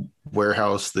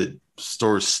warehouse that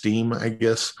stores steam, I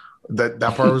guess. That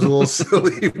part was a little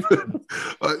silly,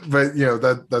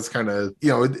 but that's kind of,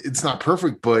 it's not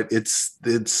perfect, but it's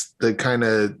the kind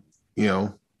of,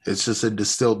 it's just a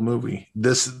distilled movie.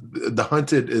 The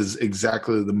Hunted is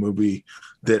exactly the movie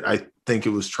that I think it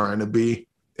was trying to be,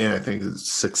 and I think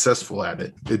it's successful at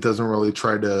it. It doesn't really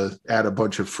try to add a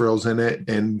bunch of frills in it,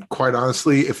 and quite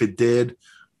honestly, if it did,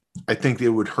 I think it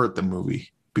would hurt the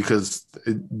movie, because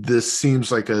this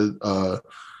seems like a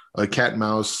cat and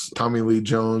mouse, Tommy Lee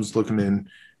Jones looking in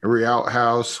every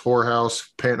outhouse, whorehouse,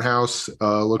 penthouse,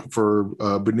 looking for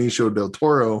Benicio del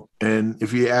Toro. And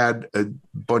if you add a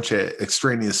bunch of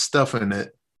extraneous stuff in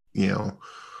it,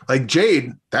 like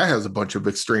Jade, that has a bunch of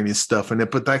extraneous stuff in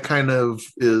it, but that kind of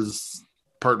is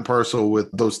part and parcel with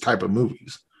those type of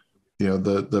movies.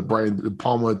 The Brian De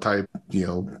Palma type,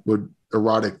 with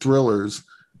erotic thrillers,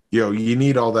 you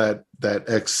need all that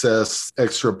excess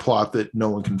extra plot that no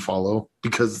one can follow,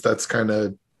 because that's kind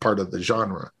of part of the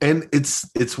genre. And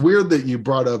it's weird that you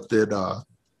brought up that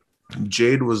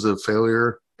Jade was a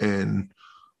failure and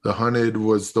The Hunted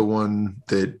was the one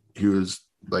that he was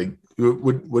like,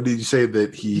 what did you say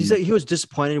that he said he was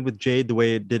disappointed with Jade the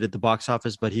way it did at the box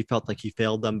office, but he felt like he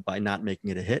failed them by not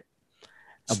making it a hit.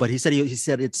 But he said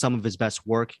it's some of his best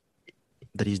work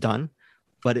that he's done.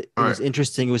 But it was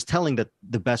interesting. It was telling that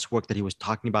the best work that he was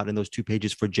talking about in those 2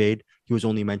 pages for Jade, he was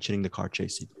only mentioning the car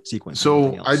chase sequence.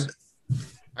 So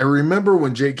I remember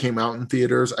when Jade came out in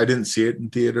theaters. I didn't see it in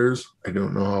theaters. I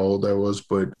don't know how old I was,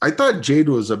 but I thought Jade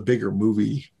was a bigger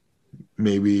movie,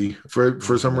 maybe for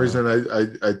some reason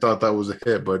I thought that was a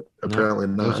hit, but apparently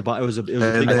not. It was a big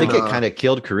I think it kind of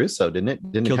killed Caruso, didn't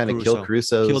it? Didn't it kind of kill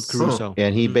Caruso? Killed Caruso,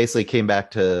 and he basically came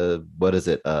back to what is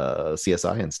it,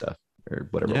 CSI and stuff or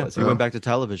whatever it was. He went back to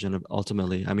television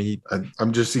ultimately. I mean,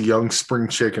 I'm just a young spring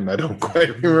chicken. I don't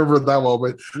quite remember that well,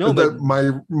 but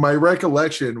my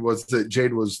recollection was that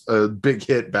Jade was a big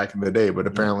hit back in the day, but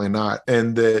apparently not.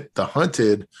 And that The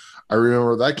Hunted, I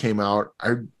remember that came out.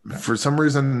 For some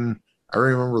reason I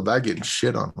remember that getting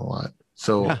shit on a lot.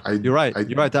 So you're right.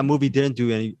 You're right. That movie didn't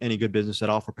do any good business at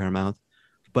all for Paramount,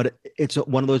 but it's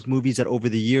one of those movies that over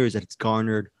the years that it's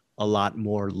garnered a lot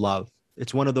more love.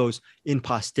 It's one of those in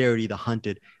posterity, The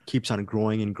Hunted keeps on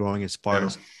growing and growing as far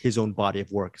as his own body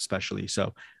of work, especially.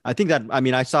 So I think that, I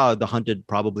mean, I saw The Hunted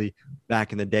probably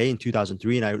back in the day in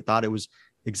 2003, and I thought it was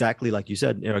exactly like you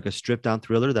said, Eric, a stripped down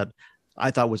thriller that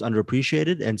I thought was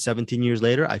underappreciated. And 17 years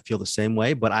later, I feel the same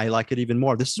way, but I like it even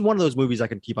more. This is one of those movies I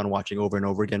can keep on watching over and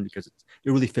over again because it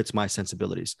really fits my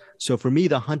sensibilities. So for me,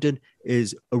 The Hunted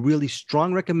is a really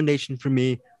strong recommendation for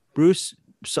me. Bruce,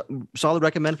 solid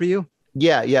recommend for you?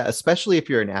 Yeah, especially if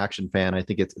you're an action fan, I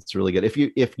think it's really good.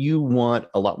 If you want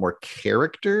a lot more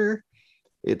character,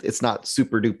 it's not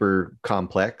super duper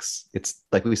complex. It's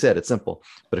like we said, it's simple.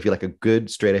 But if you like a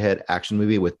good straight ahead action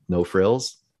movie with no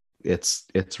frills, it's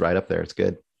right up there. It's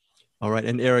good. All right,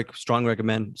 and Eric, solid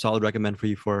recommend for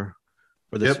you for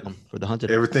this one, for The Hunted.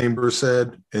 Everything Bruce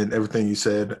said and everything you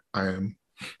said, I am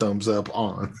thumbs up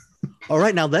on. All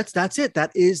right, now that's it.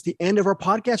 That is the end of our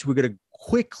podcast. We're going to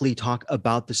quickly talk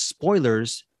about the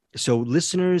spoilers. So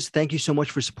listeners, thank you so much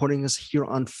for supporting us here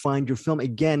on Find Your Film.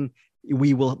 Again,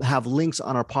 we will have links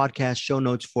on our podcast show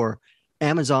notes for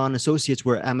Amazon Associates.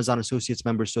 We're Amazon Associates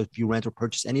members. So if you rent or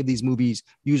purchase any of these movies,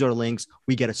 use our links,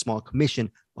 we get a small commission.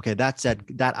 Okay, that said,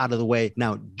 that out of the way.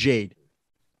 Now, Jade,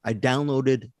 I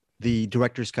downloaded the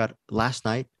director's cut last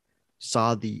night,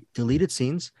 saw the deleted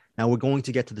scenes. Now we're going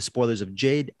to get to the spoilers of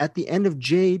Jade. At the end of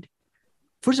Jade,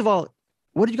 first of all,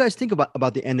 what did you guys think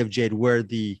about the end of Jade, where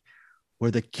the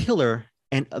killer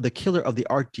and the killer of the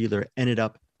art dealer ended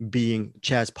up being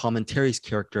Chazz Palminteri's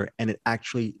character, and it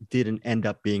actually didn't end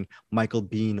up being Michael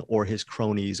Biehn or his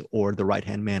cronies or the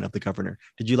right-hand man of the governor?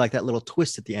 Did you like that little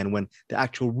twist at the end when the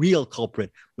actual real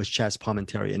culprit was Chazz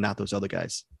Palminteri and not those other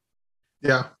guys?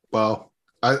 Yeah, well,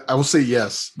 I will say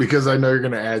yes, because I know you're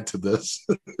going to add to this.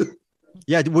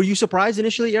 Yeah, were you surprised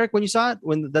initially, Eric, when you saw it,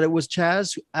 that it was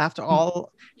Chazz? After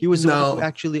all, he was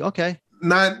actually okay.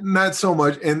 Not so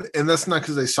much, and that's not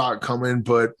because I saw it coming,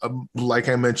 but like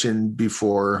I mentioned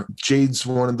before, Jade's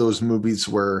one of those movies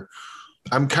where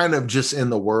I'm kind of just in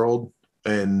the world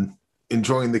and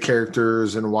enjoying the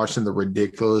characters and watching the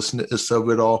ridiculousness of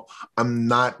it all. I'm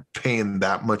not paying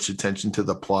that much attention to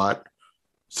the plot.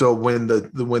 So when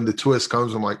the twist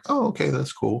comes, I'm like, oh, okay,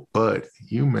 that's cool. But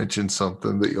you mentioned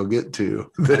something that you'll get to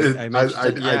that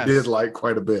I did like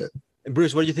quite a bit. And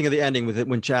Bruce, what do you think of the ending with it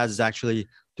when Chazz is actually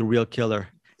the real killer?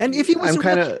 And if he was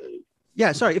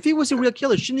if he was a real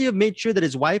killer, shouldn't he have made sure that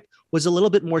his wife was a little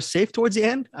bit more safe towards the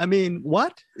end? I mean,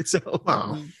 what?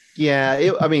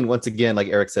 Yeah, I mean, once again, like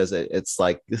Eric says, it's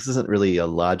like this isn't really a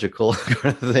logical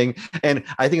kind of thing. And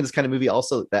I think in this kind of movie,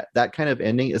 also that kind of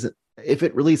ending isn't. If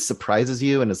it really surprises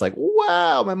you and it's like,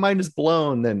 wow, my mind is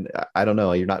blown, then I don't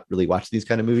know, you're not really watching these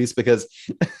kind of movies, because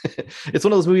it's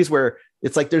one of those movies where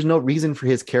it's like there's no reason for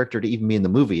his character to even be in the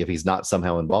movie if he's not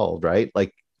somehow involved, right?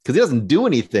 Like, because he doesn't do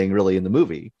anything really in the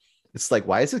movie. It's like,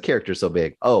 why is his character so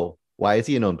big? Oh, why is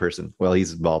he a known person? Well,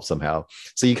 he's involved somehow.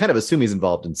 So you kind of assume he's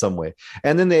involved in some way.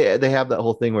 And then they have that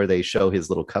whole thing where they show his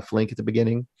little cuff link at the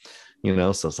beginning, so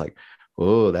it's like,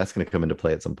 oh, that's going to come into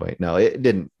play at some point. No, it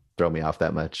didn't throw me off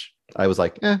that much. I was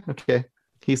like, okay,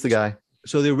 he's the guy.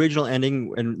 So the original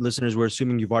ending, and listeners, we're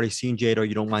assuming you've already seen Jade or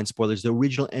you don't mind spoilers. The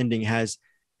original ending has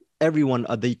everyone,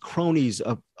 the cronies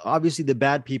of, obviously the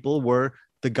bad people were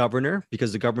the governor,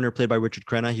 because the governor, played by Richard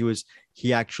Crenna,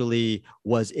 he actually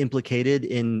was implicated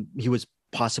he was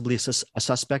possibly a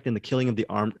suspect in the killing of the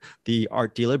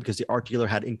art dealer, because the art dealer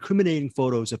had incriminating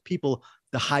photos of people,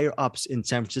 the higher ups in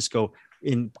San Francisco,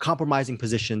 in compromising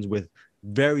positions with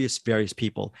various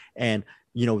people. And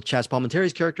Chazz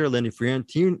Palminteri's character, Lenny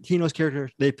Fiorentino's character,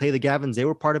 they play the Gavins. They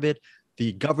were part of it.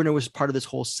 The governor was part of this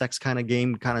whole sex kind of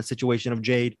game kind of situation of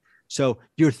Jade. So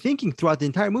you're thinking throughout the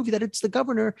entire movie that it's the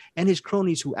governor and his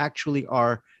cronies who actually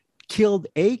are killed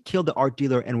the art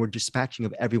dealer and were dispatching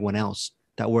of everyone else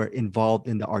that were involved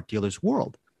in the art dealer's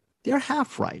world. They're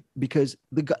half right, because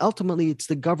ultimately it's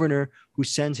the governor who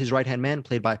sends his right-hand man,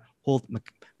 played by Holt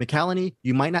McCallany,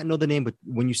 you might not know the name, but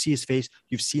when you see his face,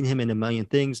 you've seen him in a million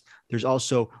things. There's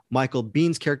also Michael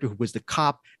Biehn's character, who was the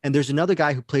cop. And there's another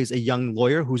guy who plays a young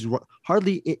lawyer who's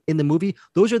hardly in the movie.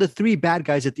 Those are the three bad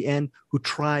guys at the end who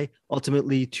try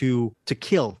ultimately to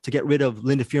get rid of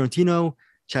Linda Fiorentino,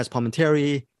 Chazz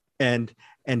Palminteri, and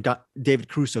David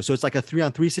Caruso. So it's like a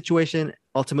 3-on-3 situation.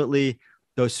 Ultimately,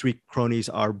 those three cronies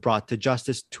are brought to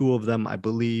justice. Two of them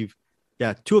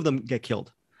get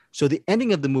killed. So the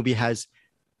ending of the movie has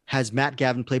Matt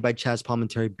Gavin, played by Chazz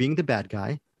Palminteri, being the bad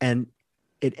guy. And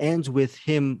it ends with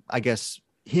him, I guess,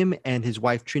 him and his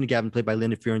wife, Trina Gavin, played by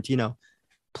Linda Fiorentino,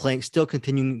 still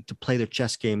continuing to play their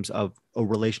chess games of a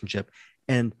relationship.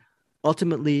 And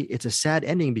ultimately, it's a sad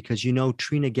ending because,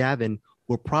 Trina Gavin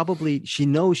she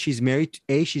knows she's married.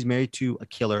 A, she's married to a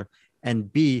killer.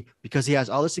 And B, because he has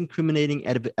all this incriminating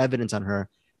evidence on her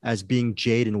as being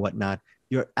Jade and whatnot,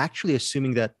 you're actually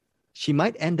assuming that she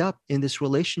might end up in this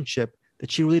relationship that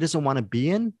she really doesn't want to be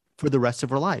in for the rest of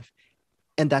her life.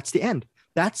 And that's the end.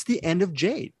 That's the end of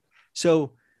Jade.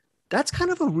 So that's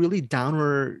kind of a really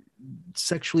downer,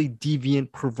 sexually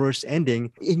deviant, perverse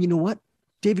ending. And you know what?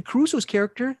 David Caruso's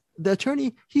character, the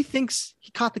attorney, he thinks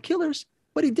he caught the killers,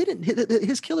 but he didn't.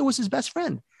 His killer was his best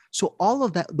friend. So all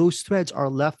of those threads are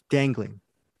left dangling.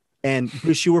 And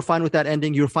Bruce, you were fine with that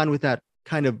ending. You were fine with that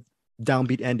kind of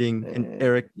downbeat ending. And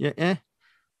Eric,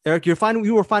 Eric, you're fine.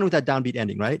 You were fine with that downbeat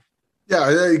ending, right?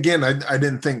 Yeah. Again, I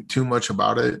didn't think too much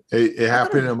about it. It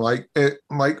happened. I'm like,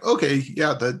 okay,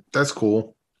 yeah, that's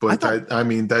cool. But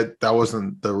that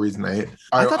wasn't the reason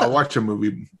I watch a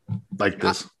movie like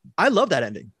this. I love that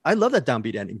ending. I love that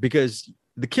downbeat ending because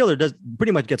the killer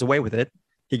pretty much gets away with it.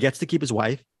 He gets to keep his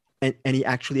wife, and he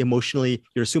actually emotionally,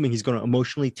 you're assuming he's going to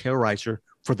emotionally terrorize her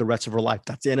for the rest of her life.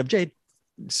 That's the end of Jade.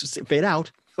 Fade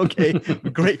out. Okay.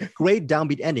 Great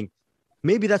downbeat ending.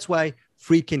 Maybe that's why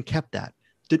Friedkin kept that.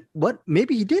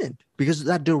 Maybe he didn't, because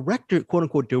that director, quote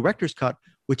unquote, director's cut,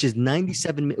 which is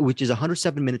 107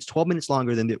 minutes, 12 minutes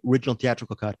longer than the original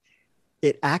theatrical cut.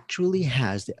 It actually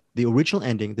has the original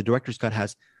ending. The director's cut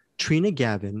has Trina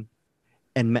Gavin,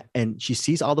 and she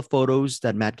sees all the photos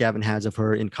that Matt Gavin has of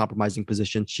her in compromising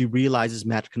positions. She realizes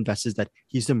Matt confesses that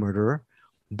he's the murderer.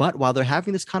 But while they're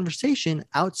having this conversation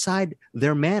outside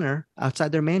their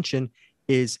mansion,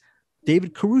 is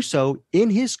David Caruso in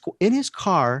his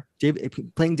car,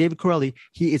 playing David Corelli.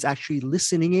 He is actually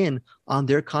listening in on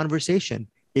their conversation.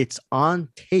 It's on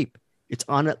tape. It's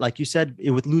on it, like you said,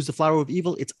 it would lose the flower of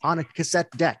evil. It's on a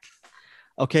cassette deck.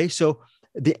 Okay, so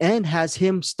the end has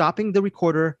him stopping the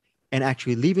recorder and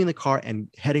actually leaving the car and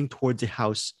heading towards the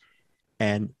house,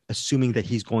 and assuming that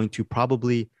he's going to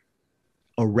probably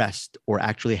arrest or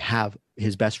actually have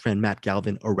his best friend Matt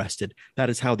Galvin arrested. That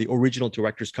is how the original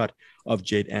director's cut of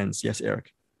Jade ends. Yes,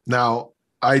 Eric. Now,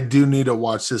 I do need to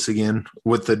watch this again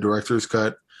with the director's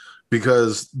cut,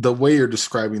 because the way you're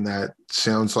describing that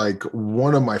sounds like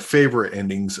one of my favorite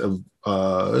endings of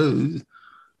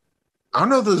I don't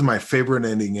know if this is my favorite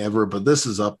ending ever, but this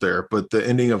is up there. But the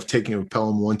ending of Taking of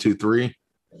Pelham 1, 2, 3,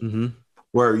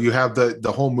 where you have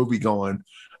the whole movie going,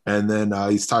 and then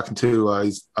he's talking to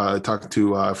I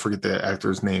forget the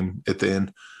actor's name at the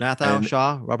end. Robert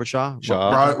Shaw. Robert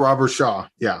Shaw,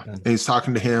 yeah. And he's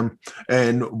talking to him,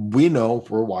 and we know,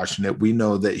 we're watching it, we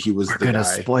know that he was the guy. We're gonna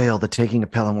spoil the Taking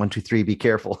of Pelham 1, 2, 3. Be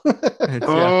careful.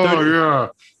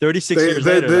 36 years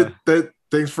later.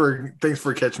 Thanks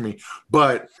for catching me.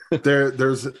 But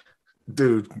there's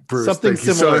dude, Bruce,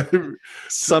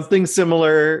 something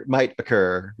similar might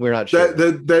occur. We're not sure.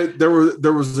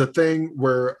 There was a thing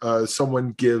where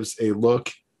someone gives a look,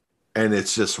 and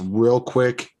it's just real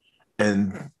quick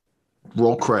and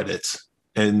roll credits.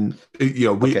 And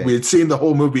we had seen the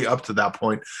whole movie up to that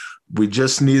point. We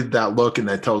just needed that look, and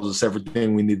that tells us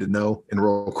everything we need to know and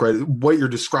roll credit. What you're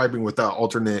describing with that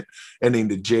alternate ending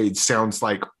to Jade sounds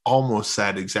like almost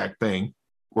that exact thing,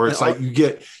 where it's like you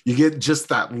get just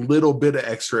that little bit of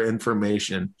extra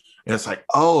information, and it's like,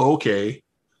 oh, okay,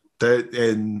 that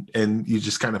and you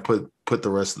just kind of put the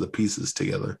rest of the pieces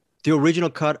together. The original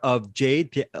cut of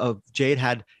Jade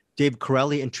had David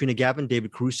Corelli and Trina Gavin,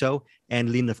 David Caruso, and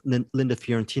Linda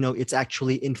Fiorentino. It's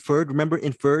actually inferred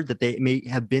that they may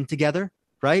have been together,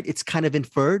 right? It's kind of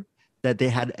inferred that they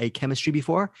had a chemistry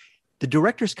before. The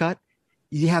director's cut,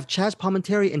 you have Chazz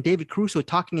Palminteri and David Caruso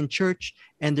talking in church,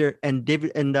 and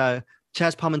Chazz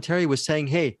Palminteri was saying,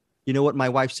 "Hey, you know what? My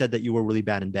wife said that you were really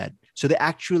bad in bed." So they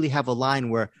actually have a line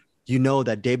where you know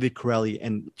that David Corelli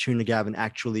and Trina Gavin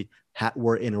actually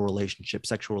were in a relationship,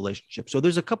 sexual relationship. So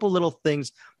there's a couple little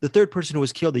things. The third person who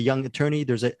was killed, the young attorney,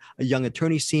 there's a young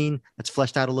attorney scene that's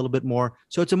fleshed out a little bit more.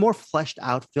 So it's a more fleshed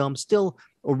out film. Still,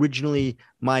 originally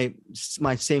my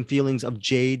same feelings of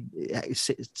Jade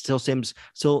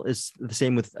still is the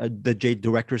same with the Jade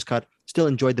director's cut. Still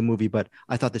enjoyed the movie, but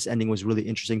I thought this ending was really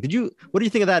interesting. What do you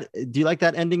think of that? Do you like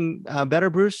that ending better,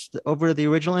 Bruce, over the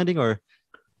original ending, or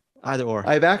either or?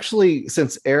 I've actually,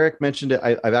 since Eric mentioned it,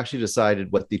 I've actually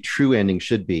decided what the true ending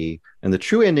should be. And the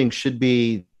true ending should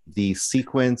be the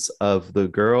sequence of the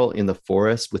girl in the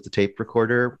forest with the tape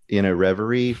recorder in a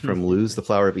reverie from Lose the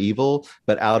Flower of Evil,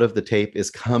 but out of the tape is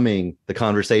coming the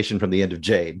conversation from the end of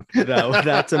Jade.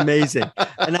 That's amazing.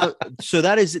 And now, so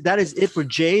that is it for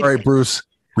Jade. All right, Bruce,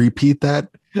 repeat that,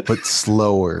 but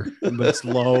slower.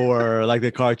 Like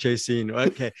the car chase scene.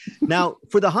 Okay. Now,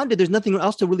 for the 100, there's nothing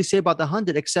else to really say about the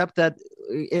 100 except that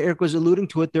Eric was alluding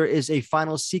to it. There is a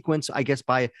final sequence, I guess,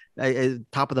 by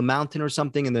top of the mountain or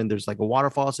something, and then there's like a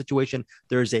waterfall situation.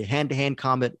 There's a hand-to-hand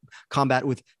combat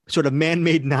with sort of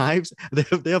man-made knives.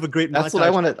 They have a great. That's montage. What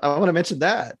I want to mention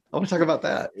that. I want to talk about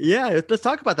that. Yeah, let's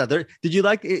talk about that. Did you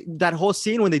like that whole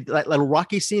scene when they like a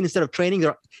Rocky scene? Instead of training,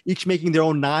 they're each making their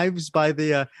own knives by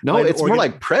the. No, it's more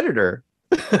like Predator.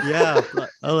 Yeah,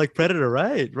 like Predator,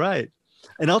 right.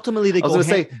 And ultimately, they. I was going to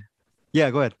say.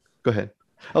 Yeah, go ahead.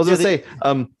 I was going to say,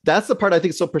 that's the part I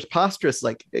think is so preposterous,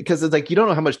 like, because it's like, you don't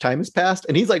know how much time has passed,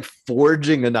 and he's like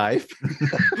forging a knife.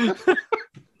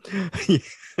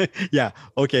 Yeah.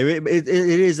 Okay. It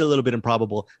is a little bit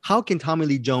improbable. How can Tommy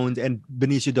Lee Jones and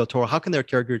Benicio del Toro, how can their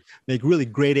characters make really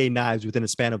grade A knives within a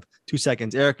span of 2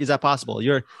 seconds? Eric, is that possible?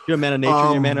 You're a man of nature.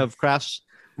 You're a man of crafts.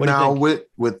 Now with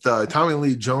Tommy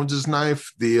Lee Jones's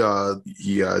knife, he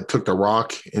took the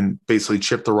rock and basically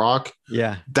chipped the rock.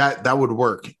 Yeah, that would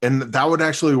work, and that would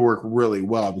actually work really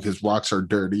well because rocks are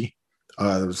dirty.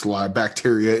 There's a lot of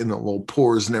bacteria in the little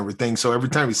pores and everything. So every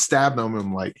time he stabbed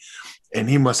him, and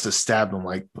he must have stabbed him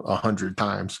like 100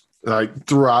 times, like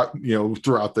throughout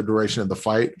the duration of the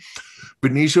fight.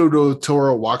 Benicio del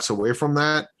Toro walks away from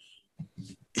that.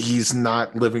 He's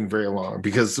not living very long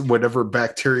because whatever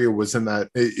bacteria was in that,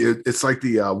 it's like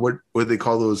the what do they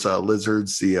call those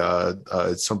lizards?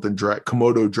 The something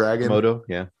Komodo dragon.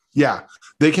 Yeah,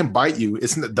 they can bite you.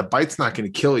 The bite's not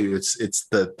going to kill you. It's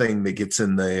the thing that gets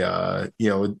in the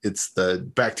it's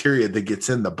the bacteria that gets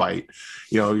in the bite.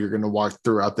 You're going to walk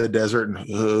throughout the desert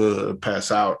and pass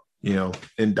out,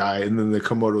 and die. And then the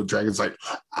Komodo dragon's like,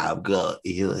 I'm gonna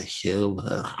eat a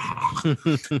human.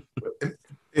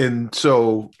 And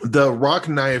so the rock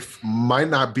knife might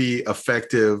not be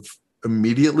effective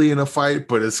immediately in a fight,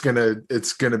 but it's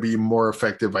gonna be more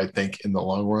effective, I think, in the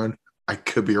long run. I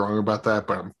could be wrong about that,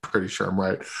 but I'm pretty sure I'm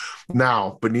right.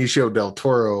 Now, Benicio del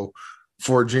Toro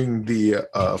forging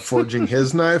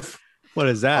his knife. What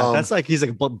is that? That's like he's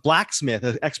like a blacksmith,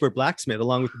 an expert blacksmith,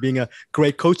 along with being a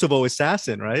great Kosovo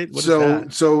assassin, right?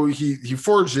 So he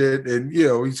forged it, and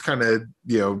he's kind of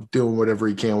doing whatever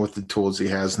he can with the tools he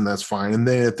has, and that's fine. And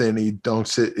then he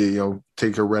dunks it,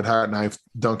 take a red hot knife,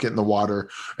 dunk it in the water,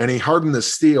 and he hardened the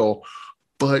steel,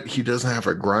 but he doesn't have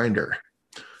a grinder,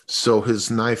 so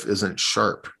his knife isn't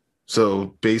sharp.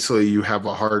 So basically, you have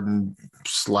a hardened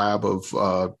slab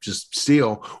of just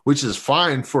steel, which is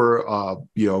fine for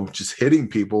just hitting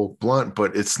people blunt,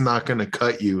 but it's not going to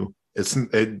cut you. There's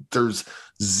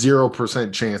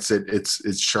 0% chance that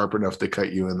it's sharp enough to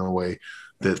cut you in the way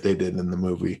that they did in the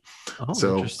movie. Oh,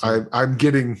 so I'm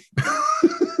getting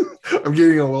I'm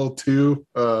getting a little too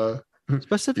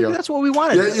specific. That's what we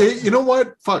wanted. Yeah, you know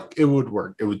what? Fuck, it would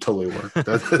work. It would totally work. So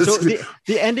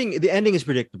the ending is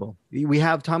predictable. We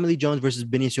have Tommy Lee Jones versus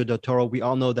Benicio del Toro. We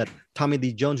all know that Tommy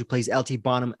Lee Jones, who plays L.T.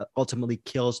 Bonham, ultimately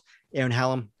kills Aaron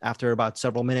Hallam after about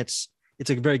several minutes. It's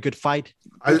a very good fight.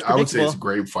 I would say it's a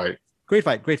great fight. Great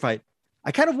fight.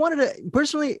 I kind of wanted to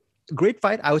personally. Great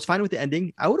fight. I was fine with the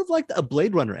ending. I would have liked a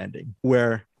Blade Runner ending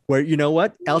where you know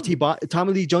what,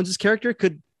 Tommy Lee Jones's character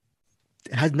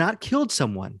has not killed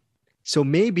someone. So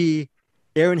maybe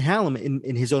Aaron Hallam,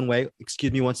 in his own way,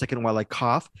 excuse me 1 second while I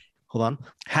cough, hold on,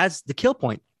 has the kill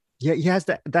point. Yeah, he has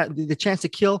the chance to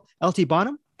kill L.T.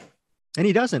 Bonham, and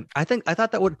he doesn't. I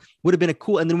thought that would have been a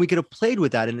cool, and then we could have played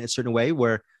with that in a certain way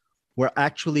where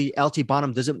actually L.T.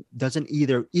 Bonham doesn't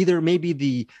either maybe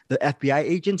the FBI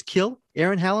agents kill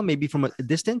Aaron Hallam, maybe from a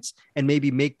distance, and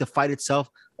maybe make the fight itself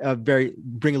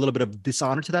bring a little bit of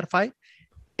dishonor to that fight.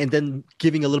 And then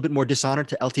giving a little bit more dishonor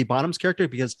to L.T. Bonham's character,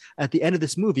 because at the end of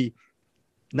this movie,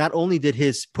 not only did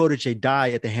his protege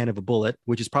die at the hand of a bullet,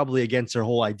 which is probably against their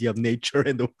whole idea of nature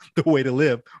and the way to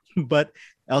live, but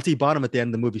L.T. Bonham at the end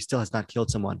of the movie still has not killed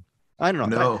someone. I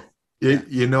don't know. No,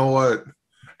 you know what?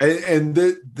 And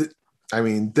I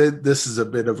mean, this is a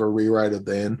bit of a rewrite of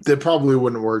the end. That probably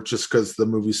wouldn't work just because the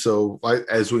movie's so, like,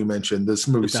 as we mentioned, this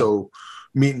movie's so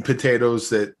meat and potatoes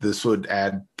that this would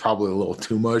add probably a little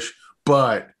too much.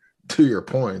 But to your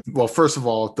point, well, first of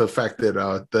all, the fact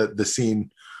that the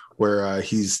scene where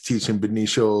he's teaching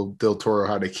Benicio del Toro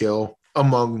how to kill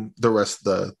among the rest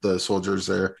of the soldiers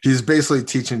there, he's basically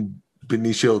teaching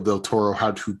Benicio del Toro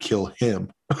how to kill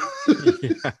him.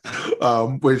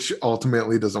 Which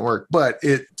ultimately doesn't work. But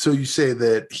so you say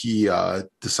that he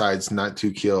decides not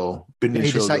to kill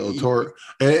Benicio del Toro.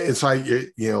 It's like,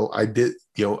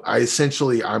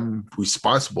 I'm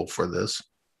responsible for this,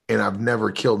 and I've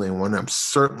never killed anyone. I'm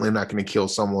certainly not going to kill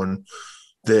someone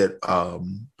that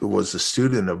was a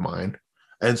student of mine.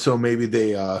 And so maybe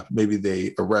they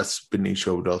arrest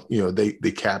Benicio.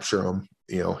 They capture him,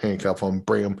 handcuff him,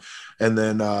 bring him, and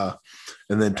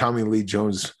then Tommy Lee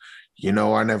Jones,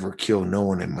 I never killed no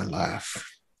one in my life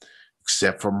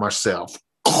except for myself.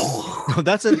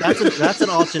 That's an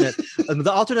alternate.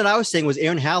 The alternate I was saying was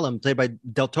Aaron Hallam, played by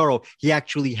Del Toro. He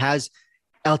actually has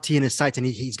LT in his sights, and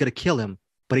he's going to kill him,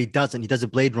 but he doesn't. He does a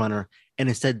Blade Runner, and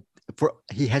instead,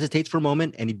 he hesitates for a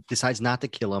moment, and he decides not to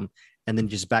kill him, and then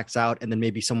just backs out. And then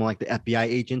maybe someone like the FBI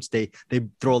agents, they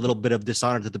throw a little bit of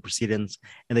dishonor to the proceedings,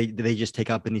 and they just take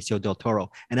out Benicio del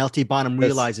Toro. And LT Bonham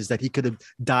realizes that he could have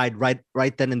died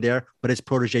right then and there, but his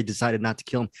protege decided not to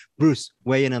kill him. Bruce,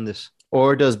 weigh in on this.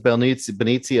 Or does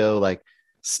Benicio like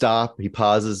stop? He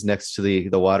pauses next to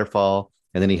the waterfall,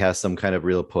 and then he has some kind of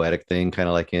real poetic thing, kind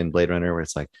of like in Blade Runner, where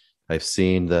it's like, I've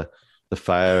seen the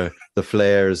fire, the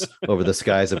flares over the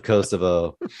skies of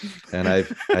Kosovo, and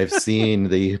I've seen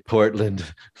the Portland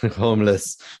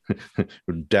homeless,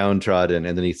 downtrodden,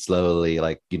 and then he slowly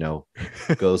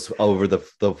goes over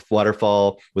the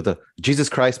waterfall with a Jesus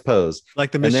Christ pose,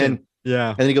 like the mission.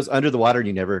 And then he goes under the water, and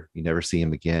you never see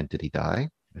him again. Did he die?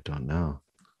 I don't know.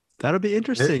 That'll be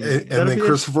interesting. And then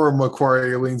Christopher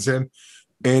McQuarrie leans in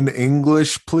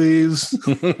English, please.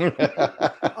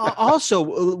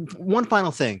 Also, one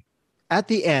final thing. At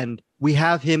the end, we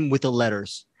have him with the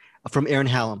letters from Aaron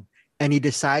Hallam, and he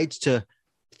decides to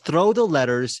throw the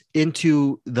letters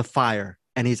into the fire,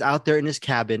 and he's out there in his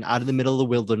cabin out in the middle of the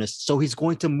wilderness. So he's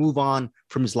going to move on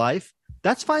from his life.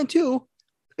 That's fine too.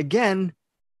 Again,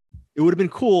 it would have been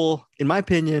cool, in my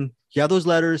opinion. You have those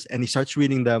letters, and he starts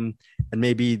reading them, and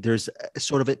maybe there's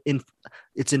sort of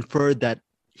it's inferred that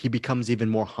he becomes even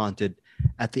more haunted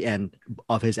at the end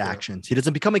of his actions. He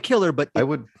doesn't become a killer, but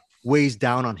weighs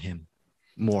down on him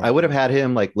more. I would have had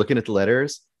him like looking at the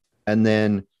letters, and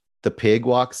then the pig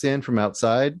walks in from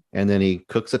outside, and then he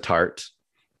cooks a tart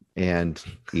and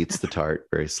eats the tart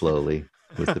very slowly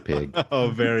with the pig. Oh,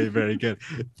 very, very good.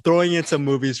 Throwing in some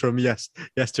movies from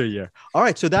yesteryear. All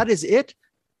right, so that is it.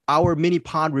 Our mini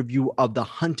pod review of The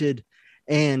Hunted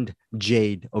and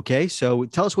Jade. Okay, so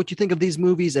tell us what you think of these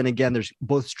movies. And again, there's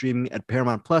both streaming at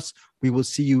Paramount Plus. We will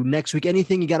see you next week.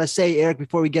 Anything you got to say, Eric,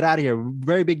 before we get out of here?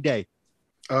 Very big day.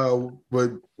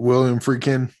 But William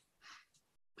Friedkin,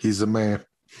 he's a man.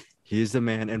 He is the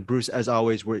man. And Bruce, as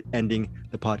always, we're ending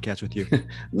the podcast with you.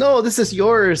 No, this is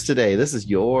yours today. This is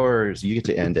yours. You get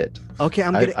to end it. Okay,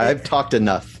 I've talked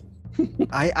enough.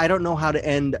 I don't know how to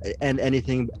end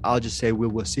anything. I'll just say we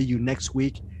will see you next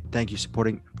week. Thank you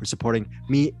for supporting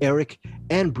me, Eric,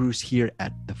 and Bruce here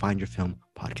at the Find Your Film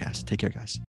podcast. Take care,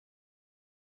 guys.